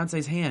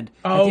fiance's hand?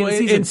 At the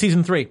end of in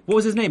season 3. What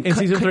was his name? In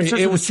season 3,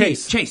 starts it with was a C.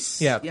 Chase.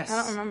 Chase. Yeah. Yes. I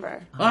don't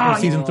remember. Oh,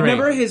 season 3.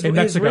 Remember his In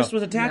Mexico. wrist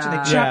was attached and they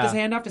chopped Yeah. his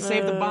hand off to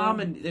save the bomb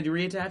and they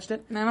reattached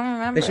it? I don't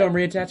remember. They show him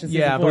reattached in season 4.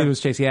 Yeah, I believe it was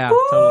Chase. Yeah,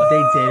 totally.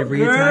 They did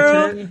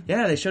reattach it.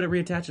 Yeah, they showed it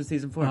reattached in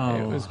season 4. Oh.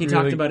 It was He really-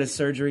 talked about his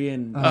surgery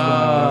and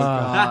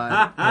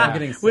God. I'm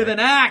getting sick. with an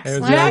axe.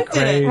 It was Jack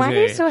really did it. Why are you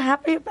crazy. so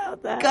happy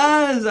about that?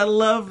 Guys, I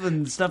love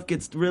when stuff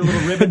gets real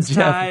little ribbons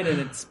Jeff. tied and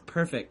it's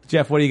perfect.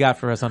 Jeff, what do you got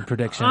for us on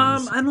predictions? I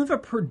don't have a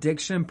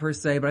prediction per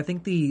se, but I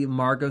think the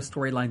Margot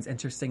storyline's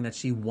interesting that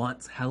she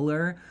wants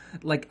Heller.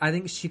 Like, I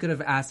think she could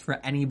have asked for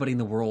anybody in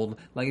the world,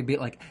 like it'd be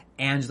like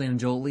Angelina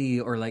Jolie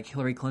or like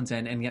Hillary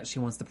Clinton, and yet she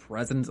wants the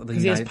president of the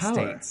 'Cause he has United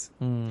power. States.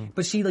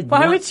 But she like,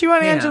 Why would wants she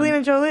want him.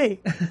 Angelina Jolie?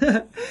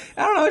 I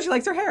don't know. She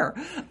likes her hair.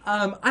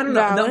 I don't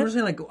know. No, Valid. I'm just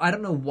saying, like, I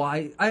don't know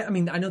why. I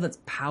mean, I know that's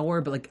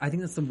power, but like, I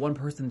think that's the one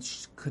person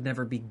could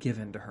never be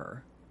given to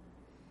her.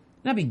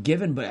 Not be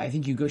given, but I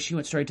think she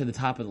went straight to the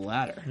top of the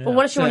ladder. But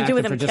what does she want to do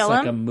with For him? just Kill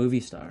like a him? movie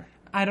star.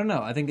 I don't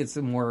know. I think it's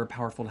more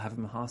powerful to have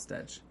him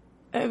hostage.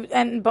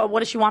 But what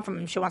does she want from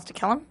him? She wants to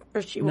kill him,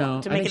 or she No,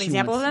 wants to I make think an she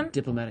example of wants him?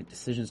 diplomatic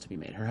decisions to be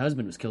made. Her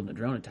husband was killed in a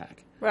drone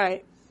attack.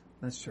 Right.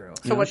 That's true.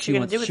 So what's she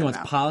going to do with She him wants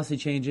now? policy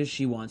changes.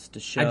 She wants to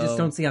show. I just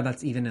don't see how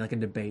that's even like a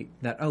debate.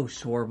 That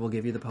sure, we'll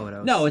give you the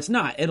POTUS. No, it's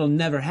not. It'll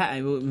never happen.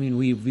 I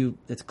mean,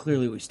 that's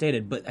clearly what we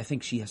stated. But I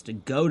think she has to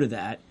go to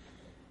that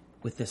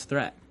with this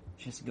threat.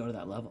 She has to go to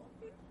that level.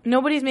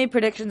 Nobody's made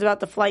predictions about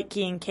the flight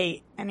key and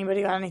Kate.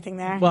 Anybody got anything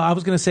there? Well, I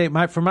was going to say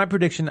for my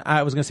prediction,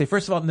 I was going to say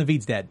first of all,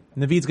 Naveed's dead.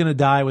 Naveed's going to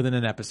die within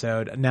an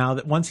episode. Now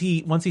that once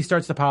he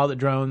starts to pilot the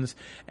drones,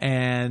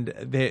 and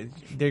they're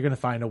going to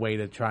find a way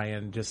to try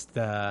and just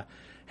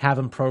have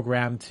him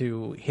programmed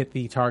to hit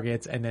the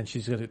targets, and then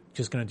she's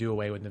just going to do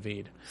away with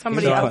Naveed.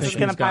 Somebody So I else think is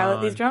going to he's pilot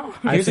gone. these drones.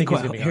 I Here's think he's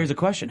gonna be here's a gone.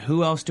 question: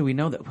 who else do we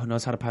know that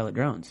knows how to pilot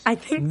drones? I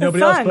think Nobody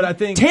the else, son. but I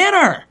think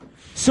Tanner.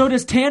 So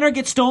does Tanner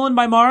get stolen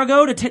by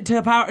Margot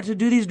to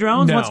do these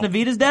drones No. once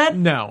Naveed is dead?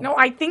 No,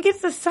 I think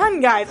it's the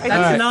son, guys. I think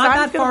That's the not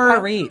son's that gonna far pilot-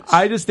 a reach.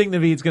 I just think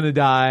Naveed's going to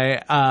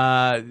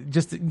die,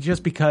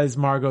 just because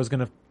Margot's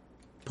going to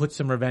put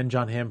some revenge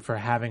on him for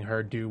having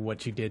her do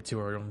what she did to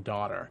her own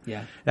daughter.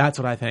 Yeah. That's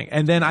what I think.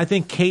 And then I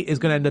think Kate is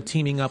going to end up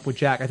teaming up with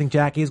Jack. I think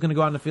Jackie is going to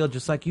go out in the field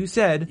just like you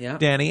said, Yeah.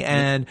 Danny,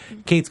 and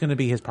Kate's going to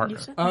be his partner.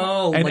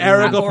 Oh, And like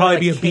Eric will or probably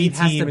like be a Kate B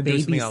has team to and do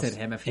something else. babysit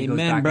him if he Amen,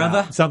 goes back brother.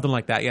 out. Something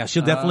like that. Yeah,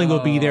 she'll definitely will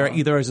be there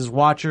either as his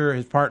watcher,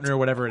 his partner,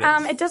 whatever it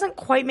is. It doesn't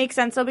quite make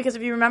sense though, because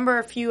if you remember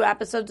a few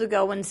episodes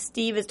ago when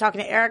Steve is talking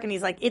to Eric and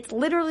he's like, "It's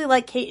literally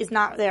like Kate is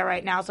not there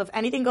right now. So if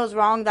anything goes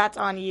wrong, that's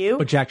on you."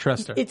 But Jack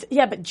trusts her.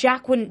 But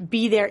Jack wouldn't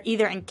be there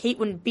either, and Kate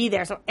wouldn't be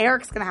there. So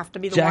Eric's gonna have to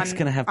be the Jack's one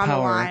going to have on the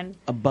power line.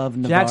 above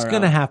Navarro. Jack's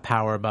going to have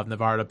power above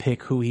Navarro to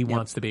pick who he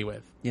wants to be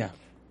with. Yeah.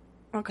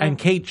 Okay. And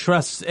Kate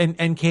trusts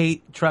and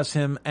Kate trusts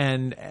him,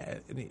 and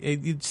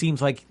it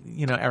seems like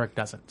Eric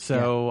doesn't.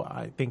 So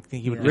I think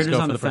he would just Ritter's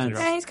go on for the the person. fence.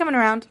 he Yeah, trusts. he's coming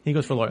around. He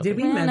goes for loyalty. Did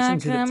we When mention I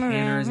too that come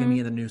Tanner is going to around. be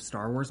in the new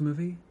Star Wars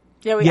movie?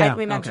 Yeah, Yeah.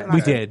 we mentioned Okay.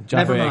 We that. did. John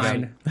Never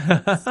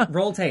Boyega. mind.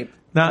 Roll tape.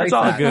 No, Very it's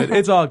all fast. good.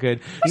 It's all good.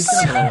 He's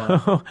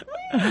gonna blow up.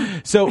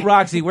 So,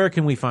 Roxy, where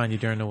can we find you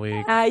during the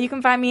week? You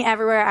can find me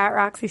everywhere at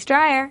Roxy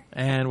Stryer.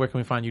 And where can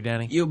we find you,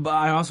 Danny?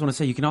 I also want to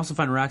say you can also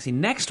find Roxy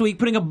next week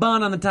putting a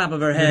bun on the top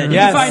of her head.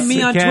 Yes, you can find me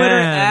you on can. Twitter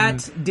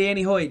at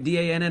Danny Hoyt,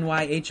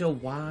 DANNYHOYT.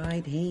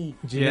 You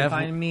can Jeff,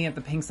 find me at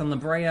the Pinks on La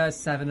Brea,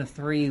 7 to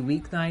 3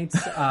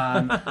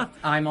 weeknights.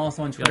 I'm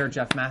also on Twitter,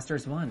 Jeff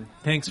Masters 1.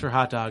 thanks for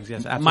hot dogs.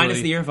 Yes, absolutely.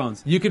 Minus the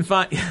earphones. You can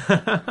find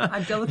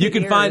delicate you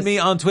can find ears. me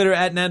on Twitter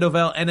at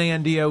Nandovel,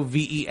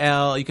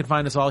 Nandovel. You can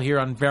find us all here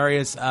on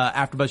various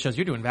AfterBuzz shows.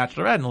 You're doing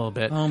Bachelorette in a little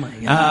bit. Oh my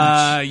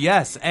gosh.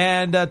 Yes,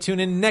 and tune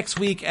in next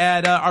week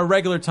at our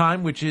regular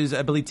time, which is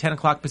I believe 10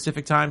 o'clock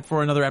Pacific time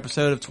for another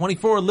episode of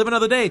 24 Live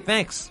Another Day.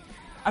 Thanks.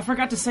 I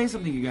forgot to say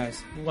something, you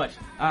guys. What?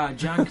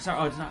 John Cassar.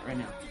 Oh, it's not right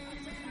now.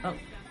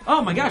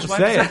 Oh my gosh!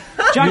 Say it.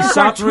 John You Cassar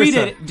stopped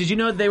tweeted. Marissa. Did you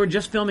know they were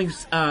just filming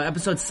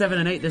episodes 7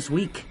 and 8 this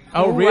week?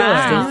 Oh, really?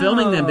 Still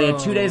filming them. They had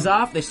 2 days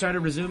off. They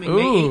started resuming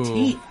May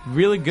 18th.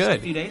 Really Just good.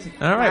 a few days ago.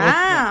 All right.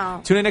 Wow.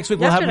 Well, tune in next week.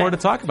 We'll have Yesterday. more to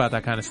talk about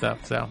that kind of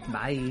stuff. So,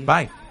 Bye.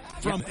 bye.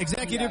 From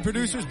executive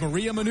producers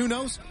Maria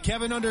Menounos,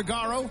 Kevin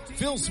Undergaro,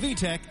 Phil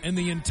Svitek, and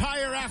the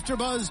entire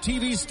AfterBuzz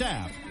TV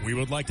staff, we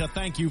would like to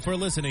thank you for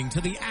listening to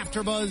the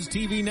AfterBuzz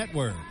TV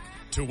network.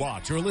 To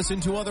watch or listen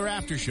to other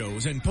after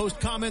shows and post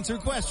comments or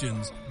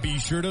questions, be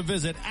sure to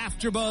visit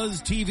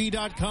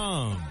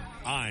AfterBuzzTV.com.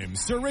 I'm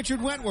Sir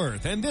Richard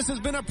Wentworth, and this has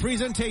been a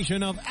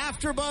presentation of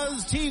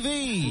AfterBuzz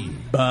TV.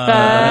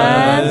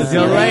 See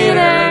you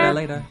later.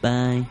 Later.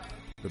 Bye.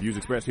 The views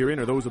expressed herein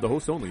are those of the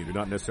hosts only and do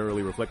not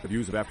necessarily reflect the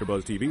views of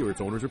AfterBuzz TV or its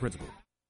owners or principals.